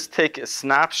 I just take a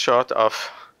snapshot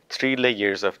of 3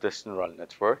 layers of this neural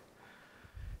network.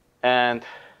 And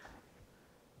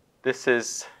this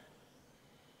is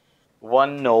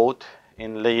one node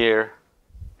in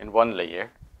one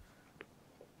layer.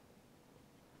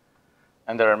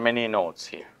 And there are many nodes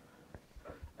here.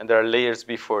 And there are layers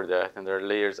before that, and there are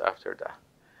layers after that.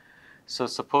 So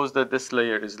suppose that this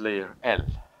layer is layer L.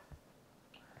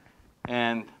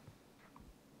 And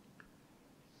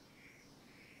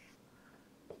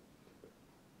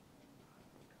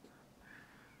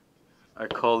I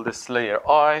call this layer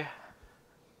I.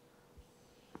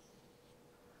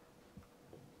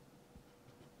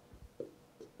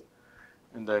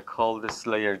 And I call this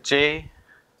layer J.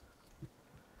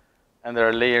 And there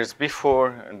are layers before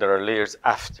and there are layers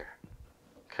after.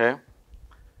 Okay?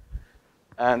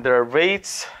 And there are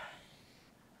weights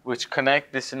which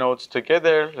connect these nodes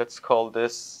together. Let's call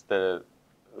this the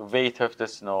weight of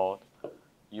this node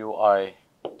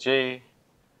Uij.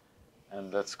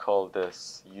 And let's call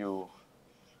this Uji.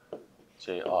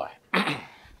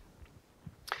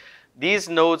 These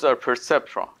nodes are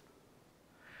perceptron.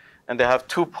 And they have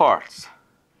two parts.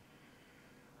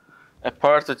 A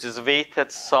part which is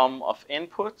weighted sum of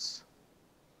inputs,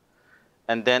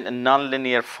 and then a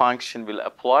nonlinear function will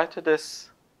apply to this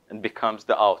and becomes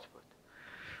the output.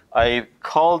 I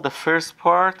call the first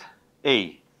part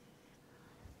A,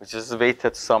 which is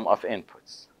weighted sum of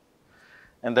inputs.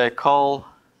 And I call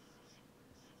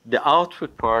the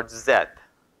output part Z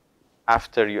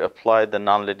after you apply the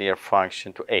nonlinear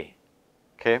function to A.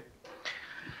 Okay?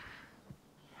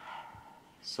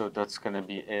 So that's going to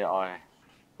be AI.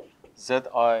 Zi,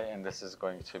 and this is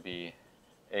going to be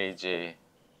Aj,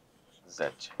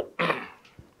 Zj.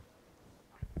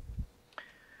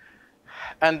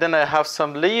 And then I have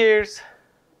some layers,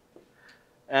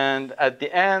 and at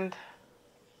the end,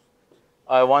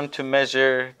 I want to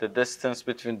measure the distance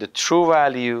between the true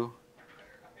value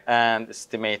and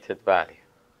estimated value.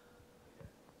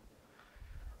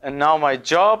 And now my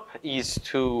job is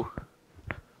to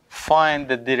find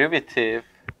the derivative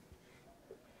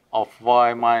of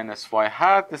y minus y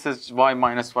hat. This is y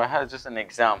minus y hat, just an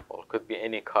example. Could be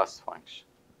any cost function.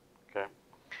 Okay.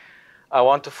 I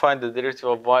want to find the derivative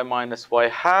of y minus y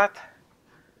hat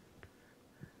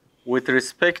with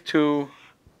respect to,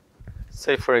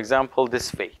 say, for example,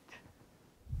 this weight.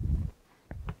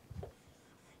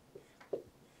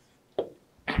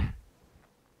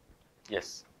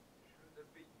 Yes.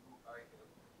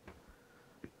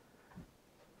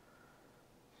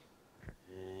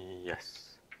 Yes.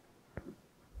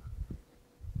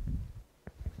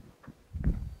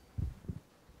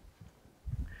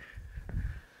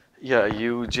 Yeah,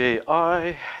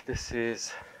 UJI, this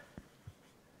is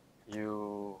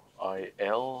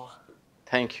UIL.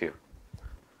 Thank you.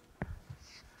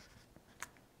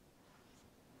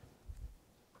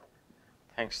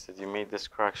 Thanks that you made this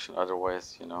correction.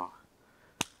 Otherwise, you know,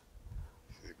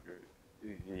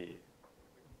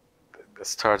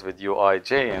 start with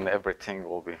UIJ and everything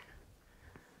will be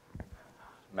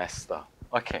messed up.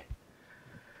 Okay.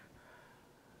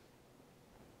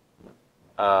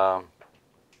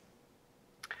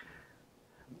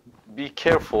 Be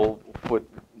careful with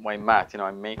my math. You know,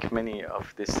 I make many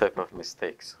of this type of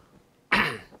mistakes.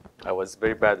 I was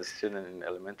very bad student in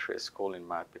elementary school in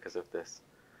math because of this.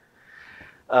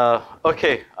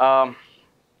 Okay. I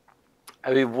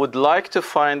would like to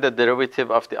find the derivative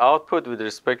of the output with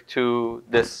respect to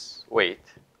this weight,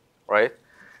 right?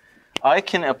 I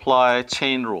can apply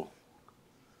chain rule.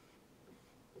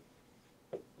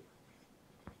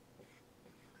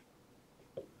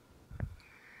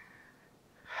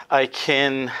 I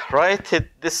can write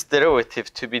this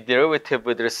derivative to be derivative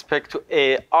with respect to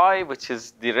AI, which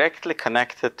is directly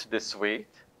connected to this weight.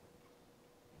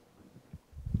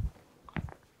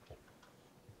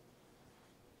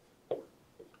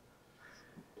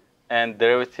 And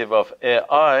derivative of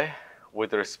AI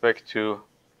with respect to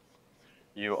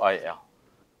UIL.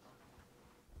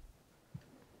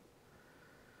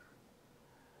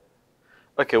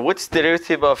 Okay, what's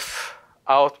derivative of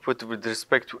output with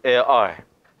respect to AI?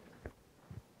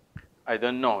 I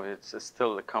don't know. It's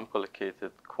still a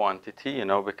complicated quantity, you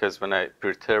know, because when I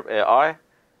perturb AI,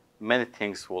 many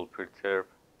things will perturb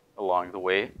along the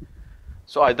way.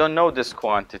 So I don't know this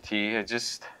quantity. I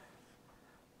just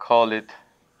call it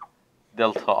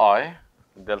delta I.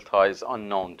 Delta I is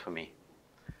unknown to me.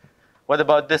 What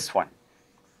about this one?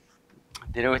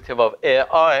 Derivative of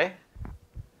AI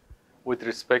with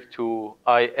respect to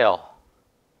IL.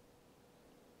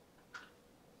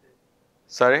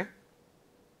 Sorry?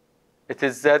 It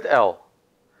is ZL.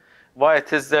 Why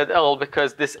it is ZL?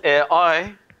 Because this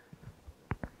AI,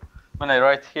 when I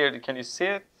write here, can you see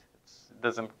it? It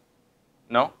doesn't,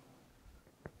 no?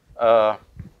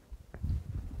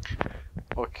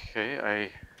 Okay,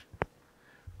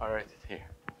 I write it here.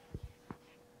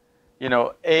 You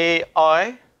know,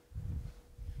 AI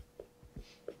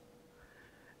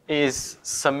is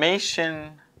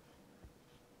summation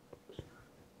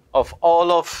of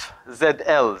all of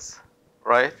ZLs,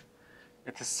 right?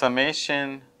 It is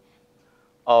summation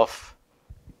of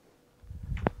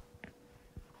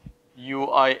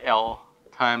UIL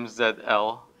times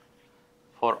ZL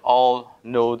for all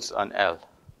nodes on L,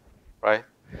 right?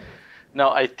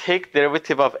 Now I take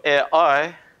derivative of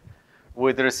AI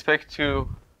with respect to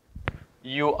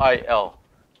UIL.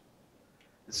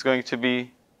 It's going to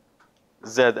be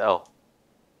ZL,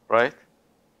 right?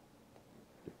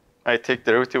 I take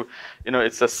derivative,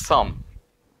 it's a sum.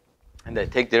 And I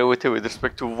take derivative with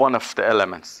respect to one of the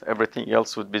elements. Everything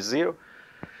else would be 0.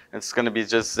 It's going to be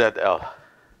just ZL.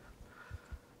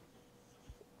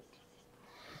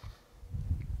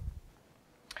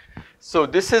 So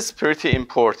this is pretty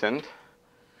important.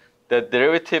 The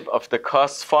derivative of the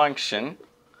cost function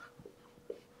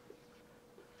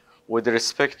with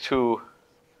respect to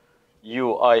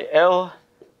UIL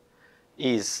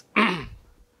is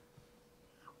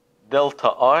delta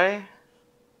I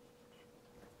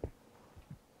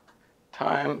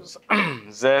times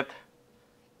ZL.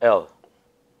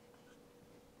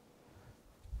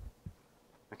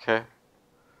 Okay.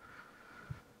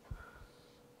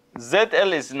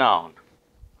 ZL is noun.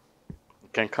 You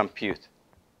can compute.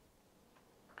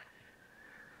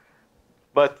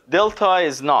 But delta I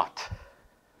is not.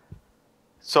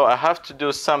 So I have to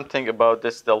do something about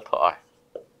this delta I.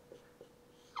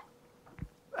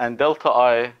 And delta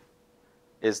I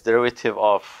is derivative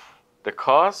of the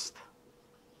cost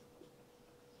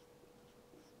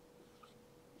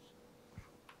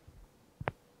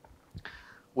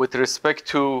with respect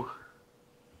to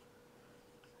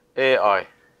AI.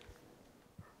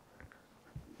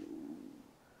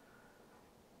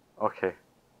 Okay.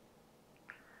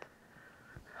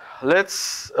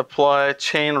 Let's apply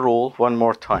chain rule one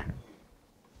more time.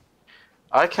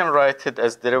 I can write it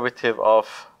as derivative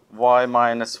of y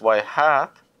minus y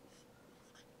hat.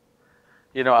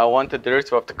 I want the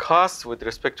derivative of the cost with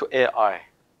respect to AI.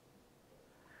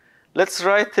 Let's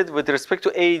write it with respect to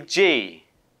AJ.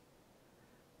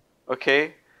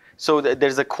 Okay? So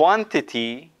there's a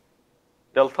quantity,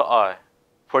 delta I,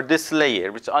 for this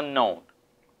layer, which is unknown.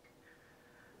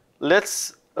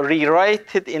 Let's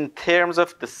rewrite it in terms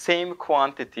of the same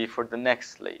quantity for the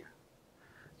next layer.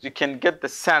 You can get the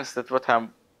sense that what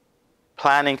I'm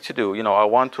planning to do, I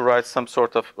want to write some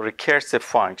sort of recursive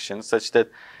function such that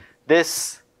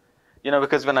this,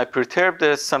 because when I perturb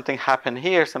this, something happened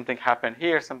here, something happened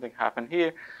here, something happened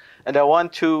here, and I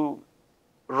want to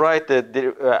write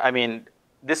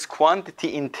this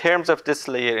quantity in terms of this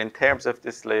layer, in terms of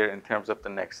this layer, in terms of the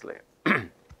next layer.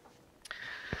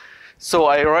 So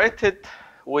I write it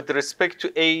with respect to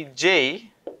AJ,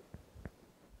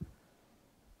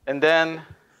 and then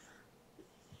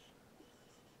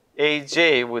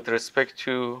AJ with respect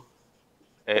to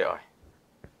AI.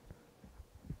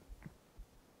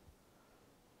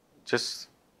 Just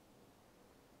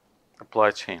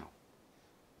apply chain.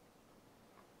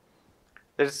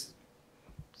 There's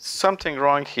something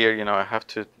wrong here, I have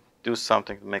to do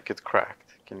something to make it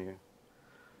cracked. Can you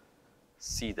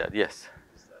see that? Yes.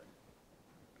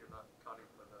 You're not counting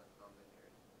for the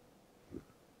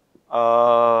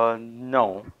nonlinearity.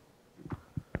 No.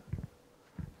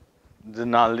 The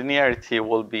nonlinearity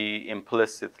will be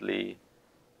implicitly,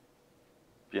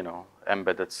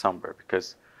 embedded somewhere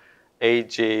because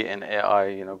AJ and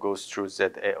AI, goes through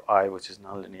ZAI, which is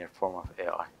nonlinear form of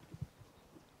AI.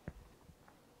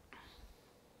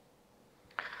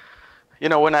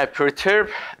 When I perturb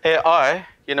AI,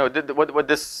 what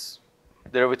this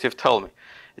derivative tell me?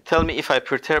 It tell me if I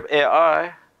perturb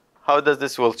AI, how does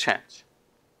this will change?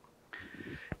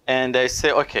 And I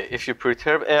say, okay, if you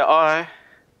perturb AI,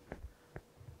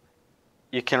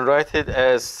 you can write it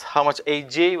as how much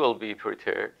AJ will be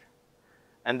perturbed,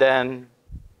 and then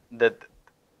the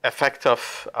effect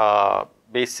of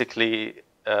basically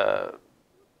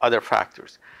other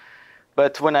factors.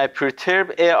 But when I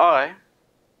perturb AI,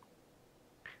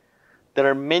 there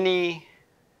are many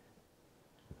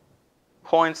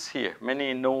points here,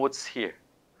 many nodes here.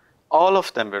 All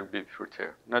of them will be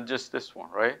perturbed, not just this one,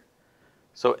 right?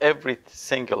 So every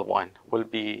single one will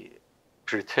be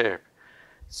perturbed.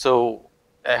 So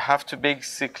I have to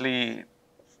basically,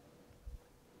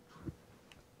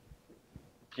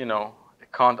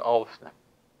 count all of them.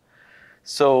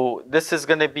 So this is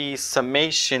going to be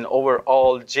summation over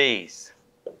all J's.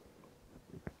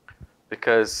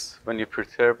 Because when you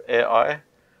perturb AI,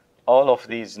 all of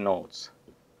these nodes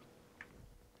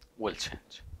will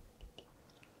change.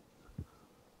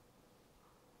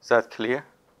 Is that clear?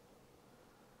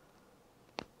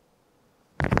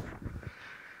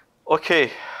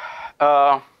 Okay.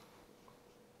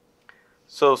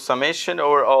 So summation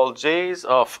over all J's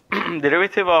of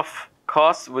derivative of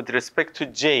cost with respect to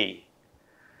J.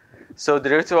 So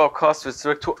derivative of cost with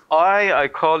respect to I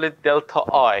call it delta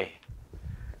I.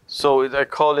 So I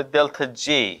call it delta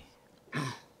J.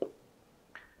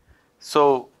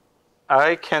 So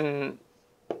I can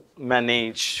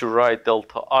manage to write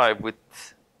delta I with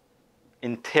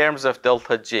in terms of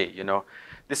delta J, you know,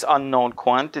 this unknown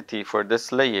quantity for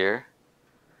this layer.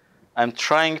 I'm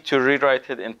trying to rewrite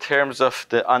it in terms of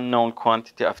the unknown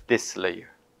quantity of this layer.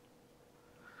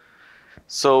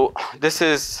 So this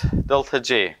is delta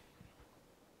J.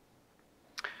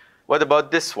 What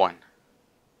about this one?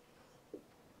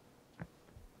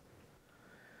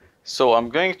 So I'm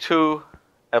going to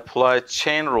apply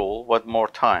chain rule one more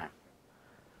time.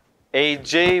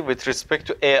 AJ with respect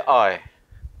to AI.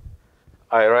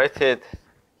 I write it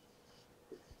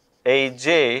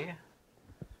AJ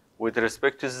with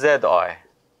respect to ZI.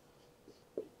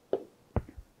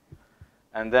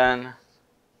 And then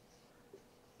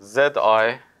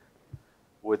ZI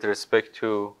with respect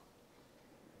to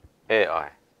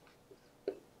AI.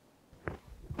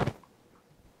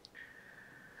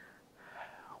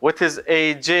 What is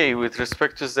AJ with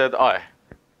respect to ZI?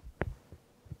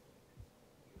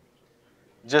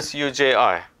 Just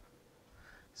UJI.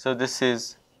 So this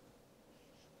is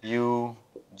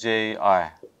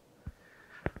UJI.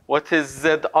 What is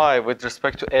ZI with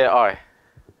respect to AI?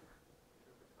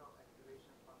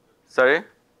 Sorry?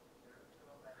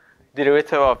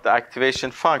 Derivative of the activation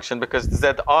function, because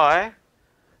ZI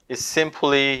is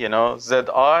simply, you know,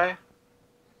 ZI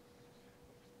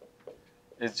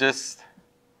is just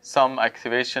some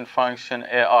activation function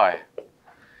AI.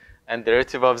 And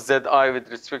derivative of ZI with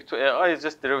respect to AI is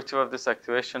just derivative of this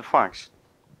activation function.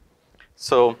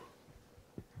 So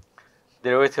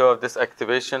derivative of this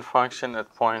activation function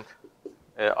at point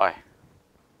AI.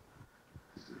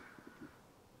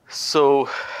 So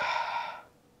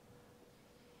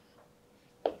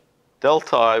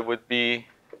delta I would be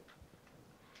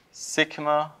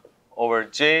sigma over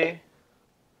J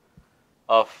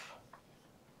of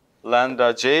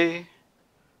lambda J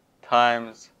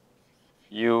times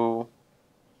UJI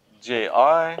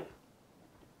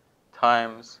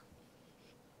times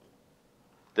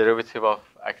derivative of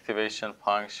activation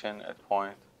function at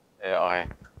point AI.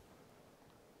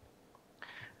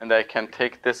 And I can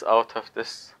take this out of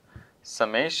this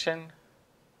summation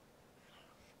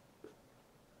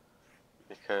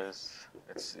because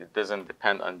it doesn't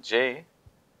depend on J.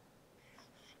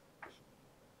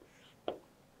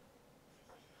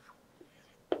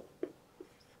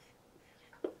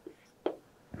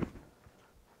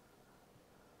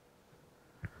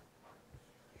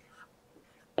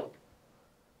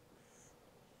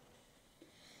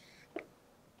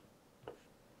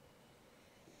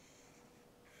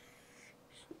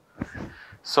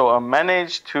 So I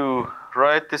managed to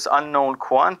write this unknown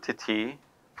quantity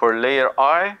for layer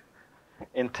I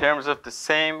in terms of the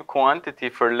same quantity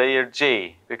for layer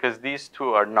J, because these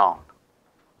two are known.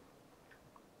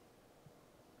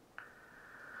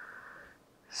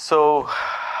 So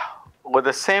with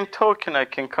the same token, I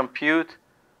can compute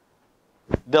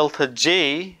delta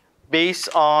J based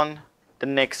on the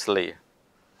next layer.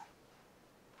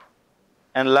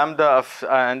 And lambda of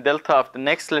and delta of the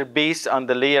next layer based on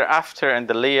the layer after and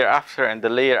the layer after and the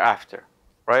layer after,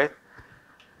 right?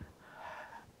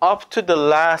 Up to the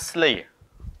last layer.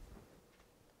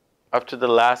 Up to the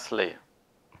last layer.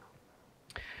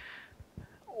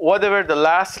 Whatever the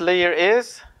last layer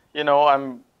is, you know,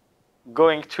 I'm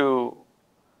going to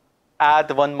add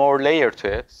one more layer to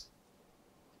it.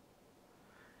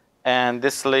 And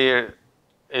this layer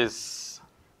is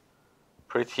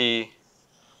pretty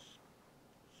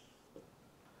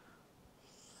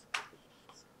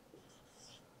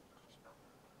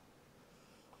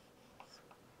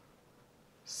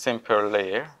simple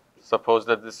layer. Suppose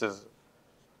that this is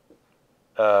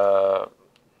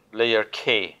layer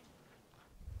K.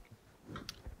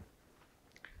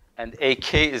 And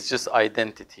AK is just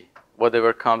identity.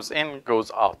 Whatever comes in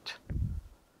goes out.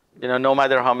 You know, no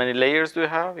matter how many layers you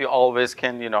have, you always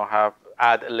can, you know,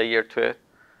 add a layer to it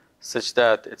such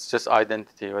that it's just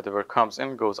identity. Whatever comes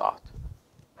in goes out.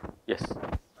 Yes? The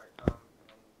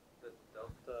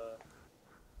delta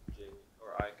J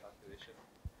or I calculation,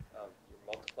 you're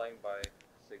multiplying by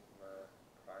sigma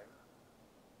prime.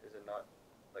 Is it not,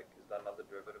 like, is that not the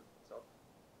derivative itself?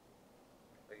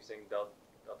 Like you're saying delta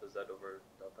Z over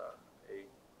delta A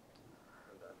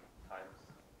and then times.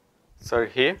 Sorry,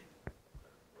 here?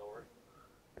 Lower.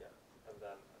 Yeah. And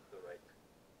then the right.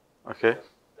 Okay. So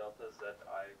delta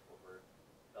ZI over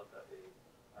delta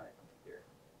AI here.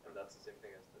 And that's the same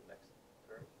thing as the next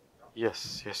term? No?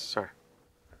 Yes, yes, sir.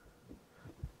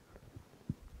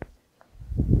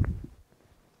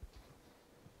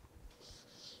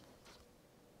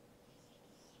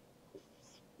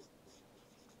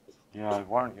 Yeah, I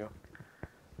warned you.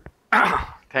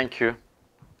 Thank you.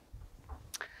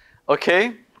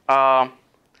 Okay.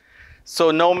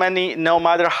 So no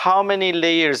matter how many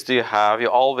layers do you have, you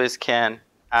always can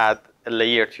add a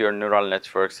layer to your neural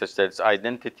network such that its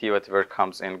identity, whatever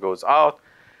comes in, goes out.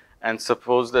 And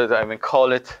suppose that I will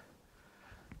call it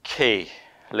K,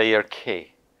 layer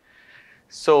K.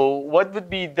 So what would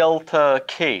be delta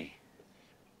K?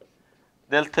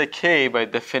 Delta K, by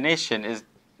definition, is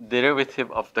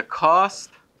derivative of the cost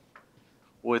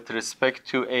with respect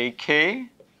to AK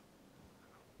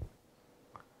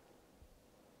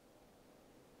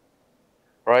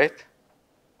right?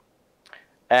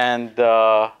 And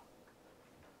I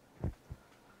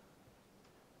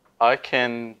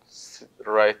can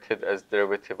write it as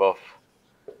derivative of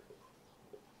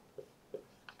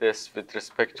this with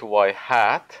respect to y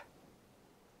hat,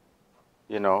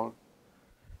 you know,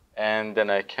 and then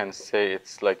I can say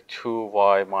it's like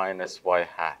 2y minus y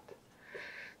hat.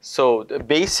 So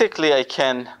basically, I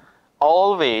can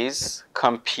always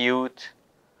compute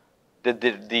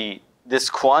this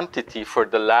quantity for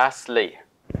the last layer,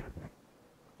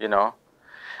 you know.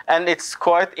 And it's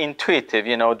quite intuitive,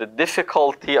 you know. The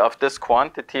difficulty of this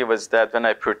quantity was that when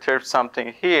I perturb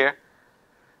something here,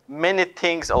 many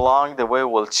things along the way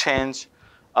will change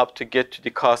up to get to the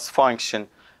cost function.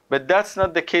 But that's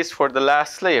not the case for the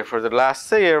last layer. For the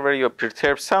last layer, where you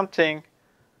perturb something,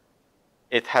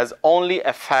 it has only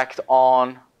effect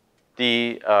on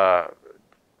the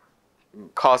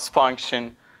cost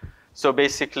function. So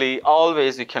basically,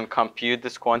 always you can compute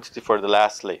this quantity for the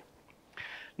last layer.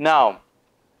 Now,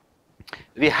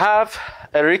 we have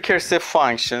a recursive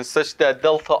function such that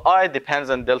delta I depends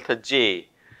on delta J.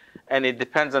 And it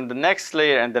depends on the next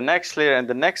layer and the next layer and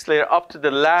the next layer up to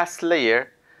the last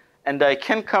layer. And I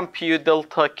can compute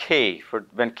delta K for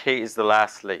when K is the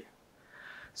last layer.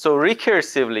 So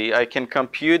recursively, I can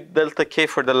compute delta K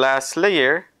for the last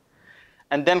layer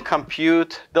and then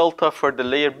compute delta for the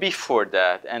layer before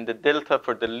that and the delta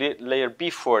for the layer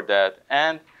before that.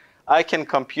 And I can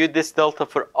compute this delta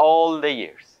for all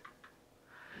layers.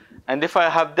 And if I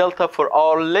have delta for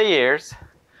all layers,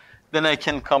 then I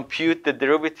can compute the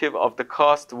derivative of the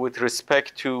cost with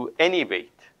respect to any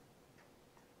weight,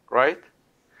 right?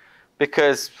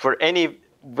 Because for any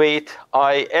weight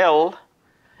IL,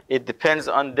 it depends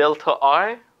on delta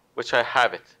I, which I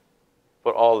have it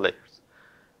for all layers,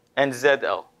 and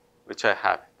ZL, which I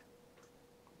have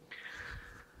it.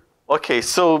 Okay,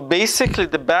 so basically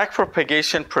the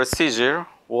backpropagation procedure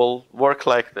will work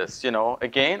like this. You know,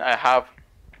 again, I have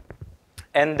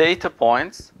n data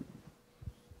points.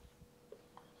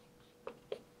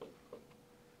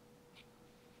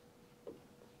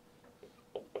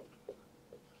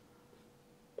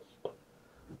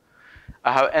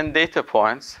 I have n data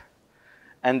points,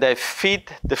 and I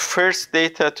feed the first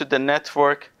data to the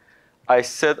network. I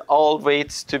set all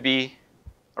weights to be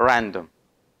random.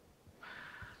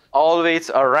 All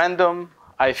weights are random.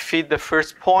 I feed the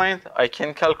first point. I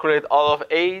can calculate all of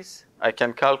A's. I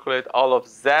can calculate all of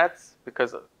Z's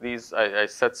because these I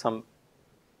set some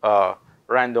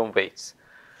random weights.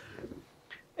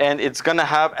 And it's going to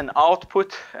have an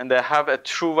output, and I have a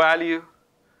true value.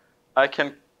 I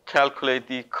can calculate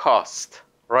the cost,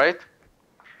 right?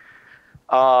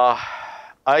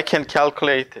 I can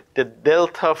calculate the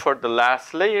delta for the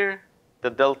last layer, the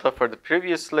delta for the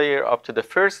previous layer up to the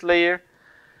first layer.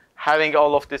 Having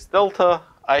all of this delta,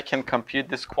 I can compute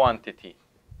this quantity.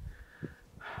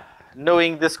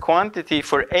 Knowing this quantity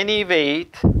for any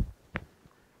weight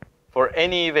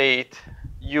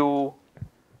U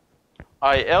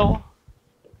IL,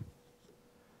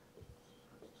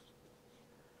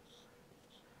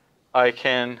 I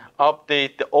can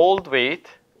update the old weight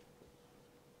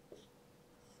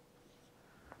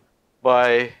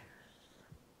by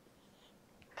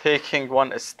taking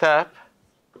one step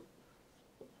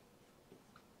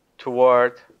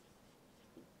toward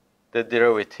the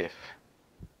derivative.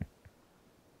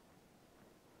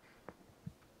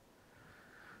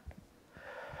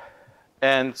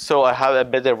 And so I have a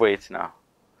better weight now.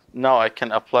 Now I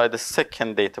can apply the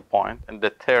second data point and the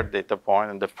third data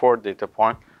point and the fourth data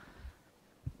point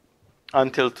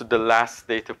until to the last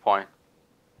data point.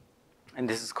 And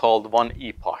this is called one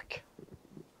epoch.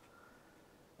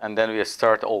 And then we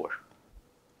start over.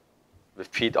 We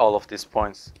feed all of these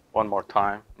points one more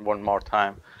time.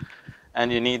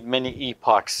 And you need many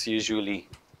epochs usually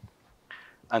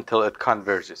until it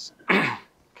converges.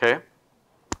 Okay?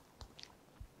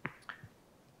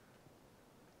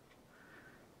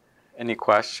 Any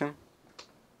question?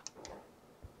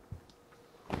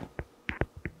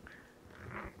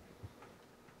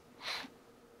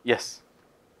 Yes?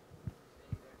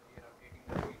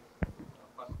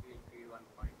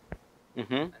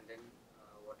 Mm-hmm. and then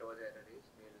whatever the error is,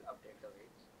 we'll update the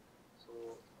weights. So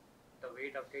the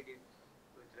weight update is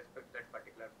with respect to that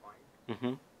particular point.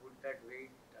 Mm-hmm. Would that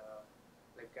weight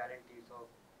like guarantees of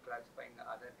classifying the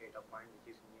other data point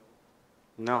which is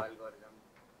new, No. the algorithm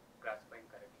classifying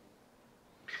correctly?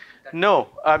 That No,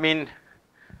 I mean,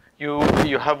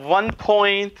 you have one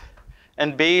point,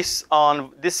 and based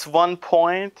on this one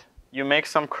point, you make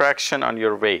some correction on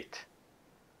your weight.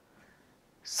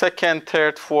 Second,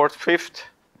 third, fourth, fifth,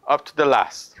 up to the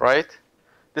last, right?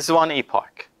 This is one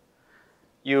epoch.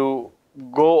 You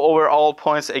go over all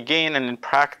points again, and in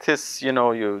practice,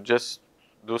 you just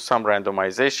do some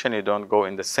randomization. You don't go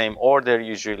in the same order.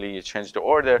 Usually, you change the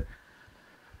order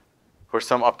for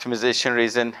some optimization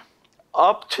reason,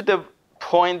 up to the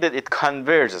point that it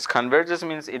converges. Converges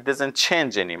means it doesn't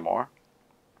change anymore.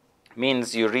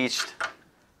 Means you reached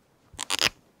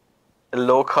a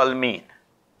local mean.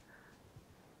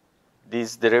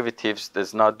 These derivatives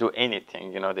does not do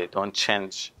anything. They don't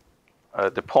change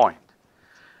the point.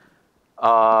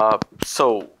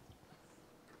 So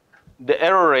the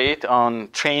error rate on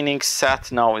training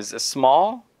set now is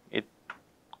small. It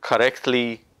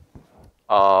correctly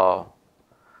or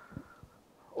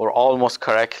almost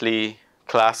correctly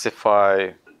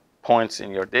classify points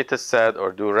in your data set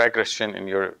or do regression in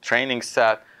your training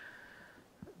set.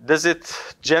 Does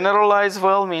it generalize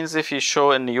well? Means if you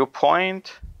show a new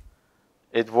point,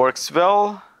 it works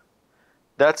well.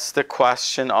 That's the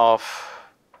question of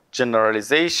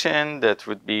generalization that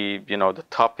would be, the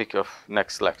topic of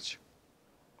next lecture.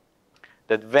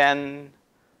 That when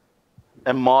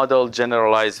a model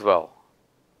generalizes well,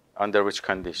 under which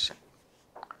condition?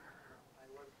 I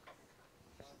was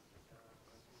not concerned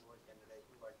about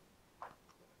generalizing, but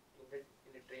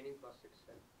in the training process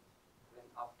itself, when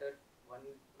after one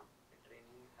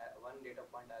data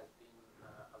point has been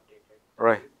updated,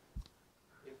 Right.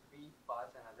 if we pass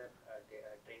another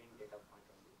training data point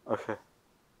only, Okay.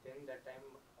 then that time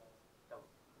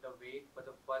the weight for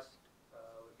the first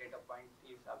data point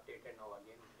is updated now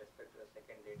again with respect to the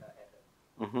second data error.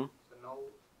 Mm-hmm. So now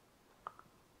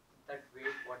that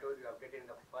weight, whatever you updated in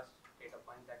the first data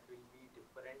point, that will be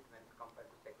different when compared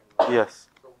to second one. Yes.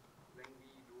 So when we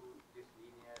do this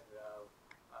linear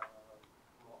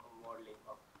modeling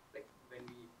of, like when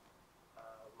we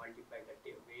multiply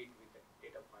the weight with the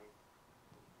data point,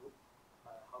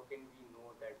 how can we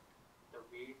know that the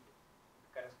weight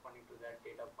corresponding to that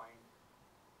data point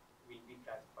will be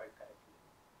classified correctly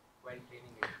while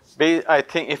training it? I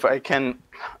think if I can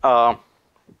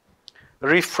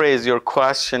rephrase your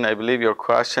question, I believe your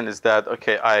question is that,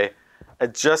 okay, I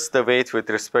adjust the weight with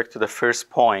respect to the first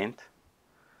point,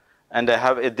 and I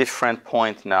have a different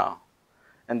point now.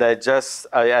 And I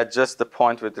adjust the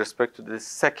point with respect to the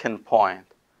second point.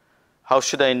 How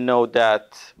should I know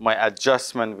that my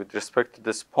adjustment with respect to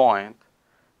this point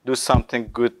do something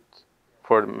good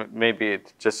for maybe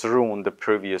it just ruined the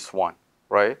previous one,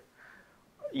 right?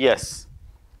 Yes.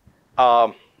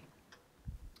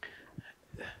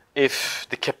 If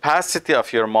the capacity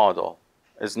of your model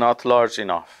is not large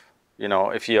enough,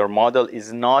 if your model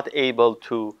is not able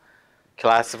to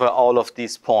classify all of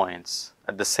these points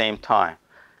at the same time,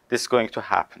 this is going to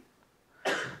happen.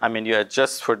 I mean, you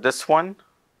adjust for this one,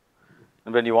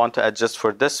 and when you want to adjust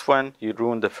for this one, you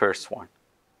ruin the first one,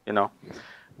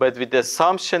 But with the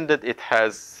assumption that it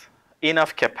has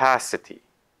enough capacity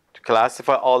to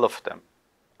classify all of them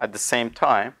at the same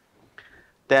time,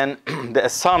 then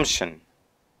the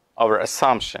our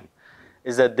assumption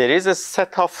is that there is a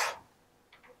set of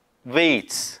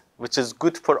weights which is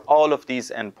good for all of these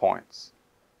endpoints,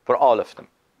 for all of them,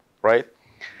 right?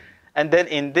 And then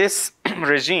in this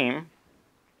regime,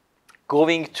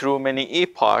 going through many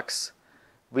epochs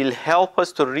will help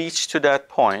us to reach to that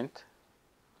point.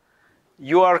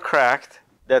 You are correct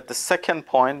that the second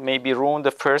point maybe ruin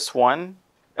the first one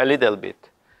a little bit.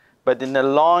 But in the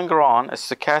long run,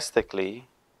 stochastically,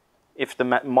 if the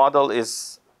model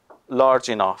is large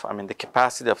enough, I mean the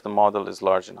capacity of the model is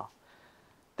large enough,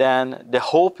 then the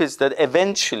hope is that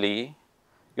eventually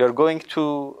you're going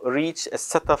to reach a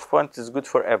set of points that is good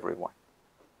for everyone.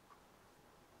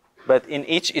 But in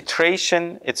each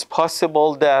iteration, it's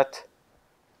possible that,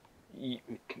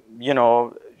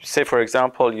 say for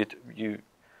example, you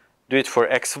do it for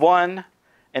x1,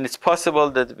 and it's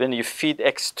possible that when you feed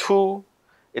x2,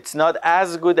 it's not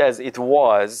as good as it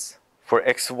was for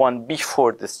x1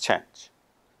 before this change.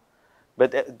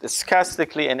 But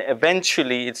stochastically and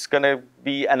eventually, it's going to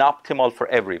be an optimal for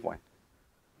everyone.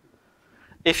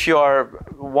 If you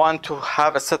want to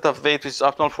have a set of weights which is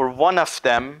optimal for one of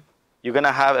them, you're going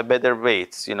to have a better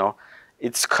weights.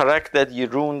 It's correct that you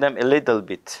ruin them a little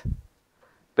bit.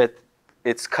 But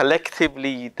it's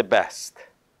collectively the best,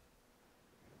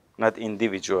 not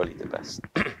individually the best.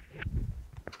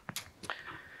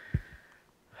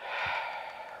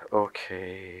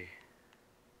 Okay.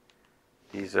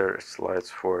 These are slides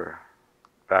for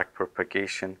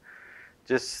backpropagation.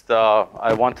 Just,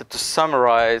 I wanted to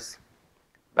summarize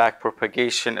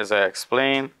backpropagation as I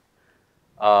explained.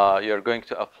 You're going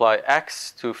to apply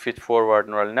X to feedforward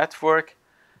neural network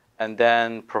and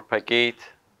then propagate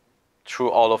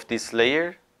through all of these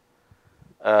layers.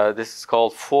 This is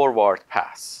called forward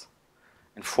pass.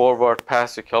 In forward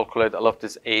pass, you calculate all of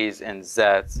these A's and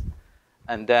Z's.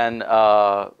 And then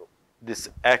this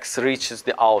X reaches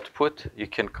the output. You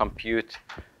can compute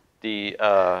the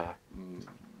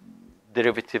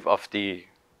derivative of the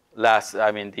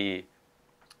the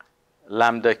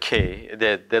lambda k,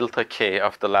 the delta k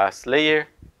of the last layer.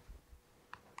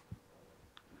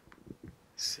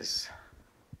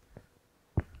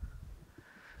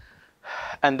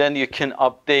 And then you can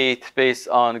update based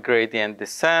on gradient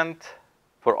descent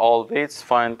for all weights,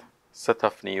 find set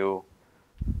of new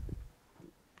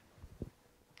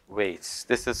weights.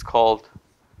 This is called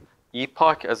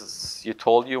epoch, as you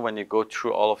told you when you go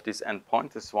through all of these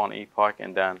endpoints. This is one epoch,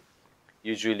 and then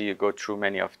usually you go through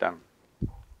many of them.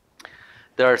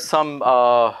 There are some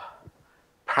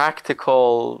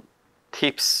practical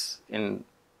tips in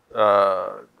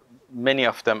many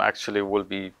of them actually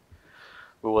we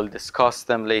will discuss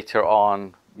them later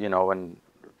on, when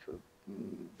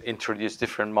introduce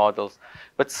different models.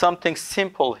 But something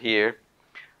simple here.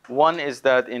 One is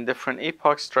that in different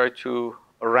epochs, try to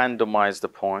randomize the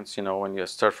points. When you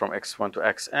start from x1 to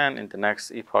xn, in the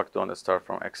next epoch, don't start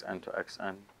from xn to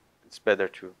xn. It's better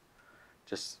to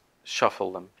just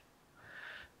shuffle them.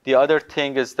 The other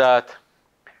thing is that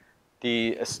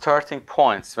the starting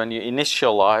points, when you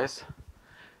initialize,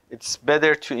 it's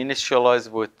better to initialize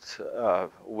with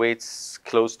weights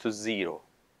close to 0,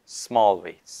 small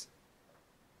weights,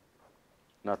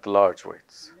 not large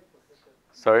weights.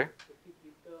 Sorry? If you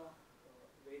keep the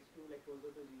weights to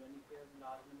closer to 0, and if you have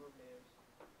large number of layers,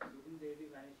 do you think there will be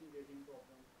vanishing gradient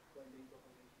problem while doing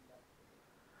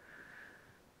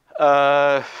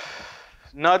propagation?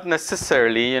 Not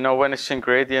necessarily. Vanishing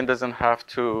gradient doesn't have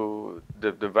to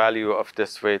the value of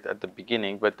this weight at the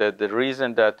beginning, but the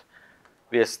reason that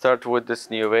we start with this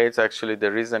new weights, actually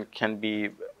the reason can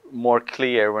be more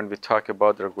clear when we talk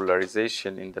about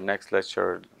regularization in the next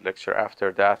lecture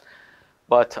after that.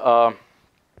 But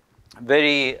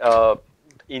very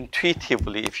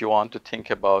intuitively, if you want to think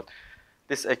about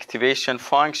these activation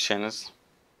functions,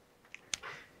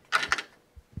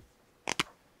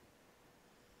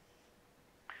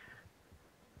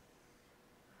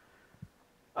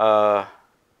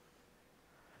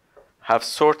 have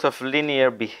sort of linear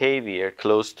behavior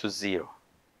close to 0.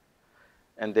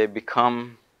 And they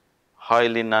become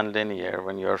highly nonlinear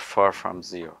when you're far from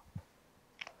 0.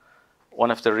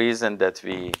 One of the reasons that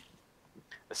we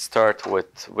start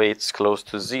with weights close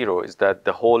to 0 is that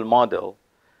the whole model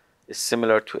is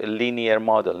similar to a linear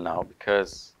model now,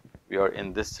 because we are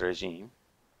in this regime.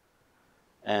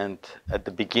 And at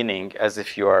the beginning, as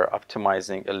if you are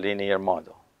optimizing a linear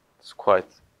model. It's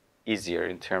quite easier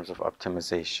in terms of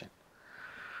optimization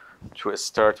to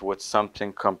start with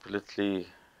something completely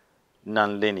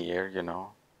nonlinear,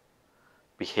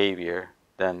 behavior,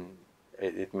 then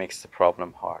it makes the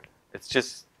problem hard. It's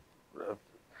just a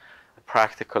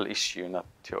practical issue, not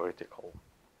theoretical.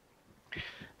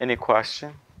 Any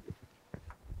question?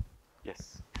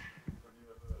 Yes. When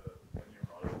your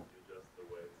model adjust the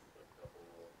weights a couple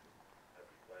at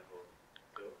the final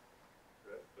tilt,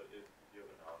 correct? But if you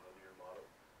have a nonlinear model,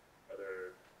 are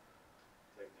there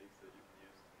techniques that you can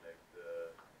use to make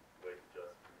the weight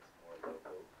adjustments more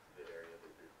local to the area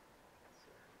that you're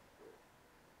concerned with?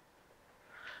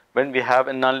 When we have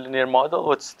a nonlinear model,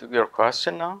 what's your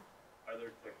question now? Are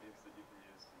there techniques that you can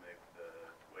use to make the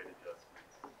weight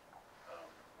adjustments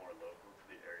more local to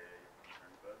the area you're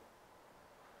concerned about?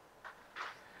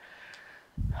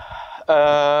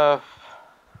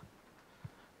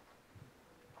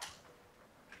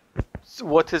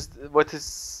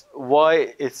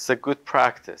 Why it's a good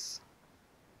practice?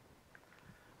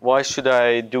 Why should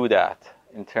I do that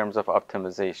in terms of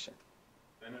optimization?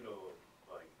 Then it'll,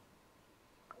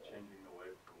 changing the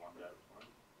weight for one data point,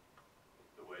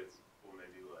 the weights will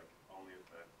maybe, only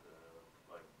affect the,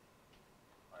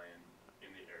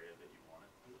 in the area that you want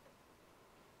it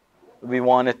to. We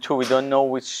want it to. We don't know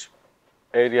which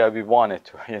area we want it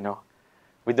to,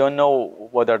 We don't know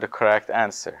what are the correct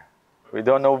answer. We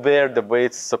don't know where the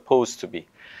weight's supposed to be.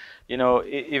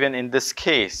 Even in this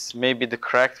case, maybe the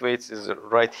correct weight is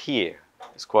right here.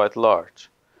 It's quite large.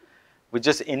 we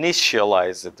just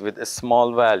initialize it with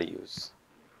small values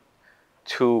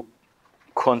to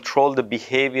control the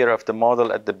behavior of the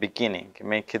model at the beginning,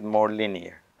 make it more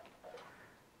linear,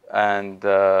 and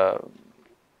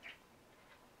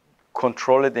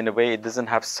control it in a way it doesn't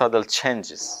have subtle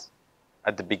changes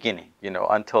at the beginning,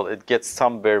 until it gets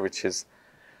somewhere which is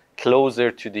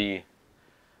closer to the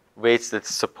weights that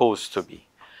it's supposed to be.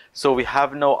 So we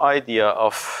have no idea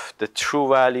of the true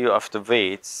value of the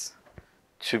weights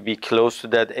to be close to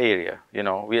that area.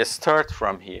 We start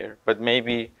from here, but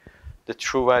maybe the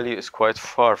true value is quite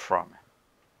far from it.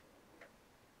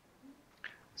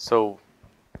 So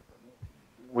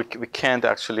we can't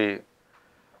actually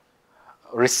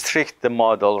restrict the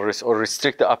model or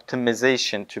restrict the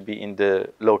optimization to be in the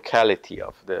locality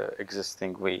of the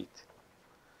existing weight.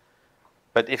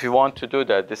 But if you want to do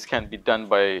that, this can be done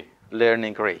by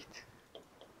learning rate.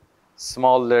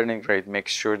 Small learning rate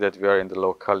makes sure that we are in the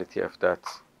locality of that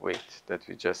weight that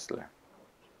we just learned.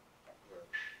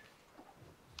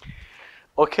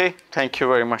 Okay, thank you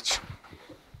very much.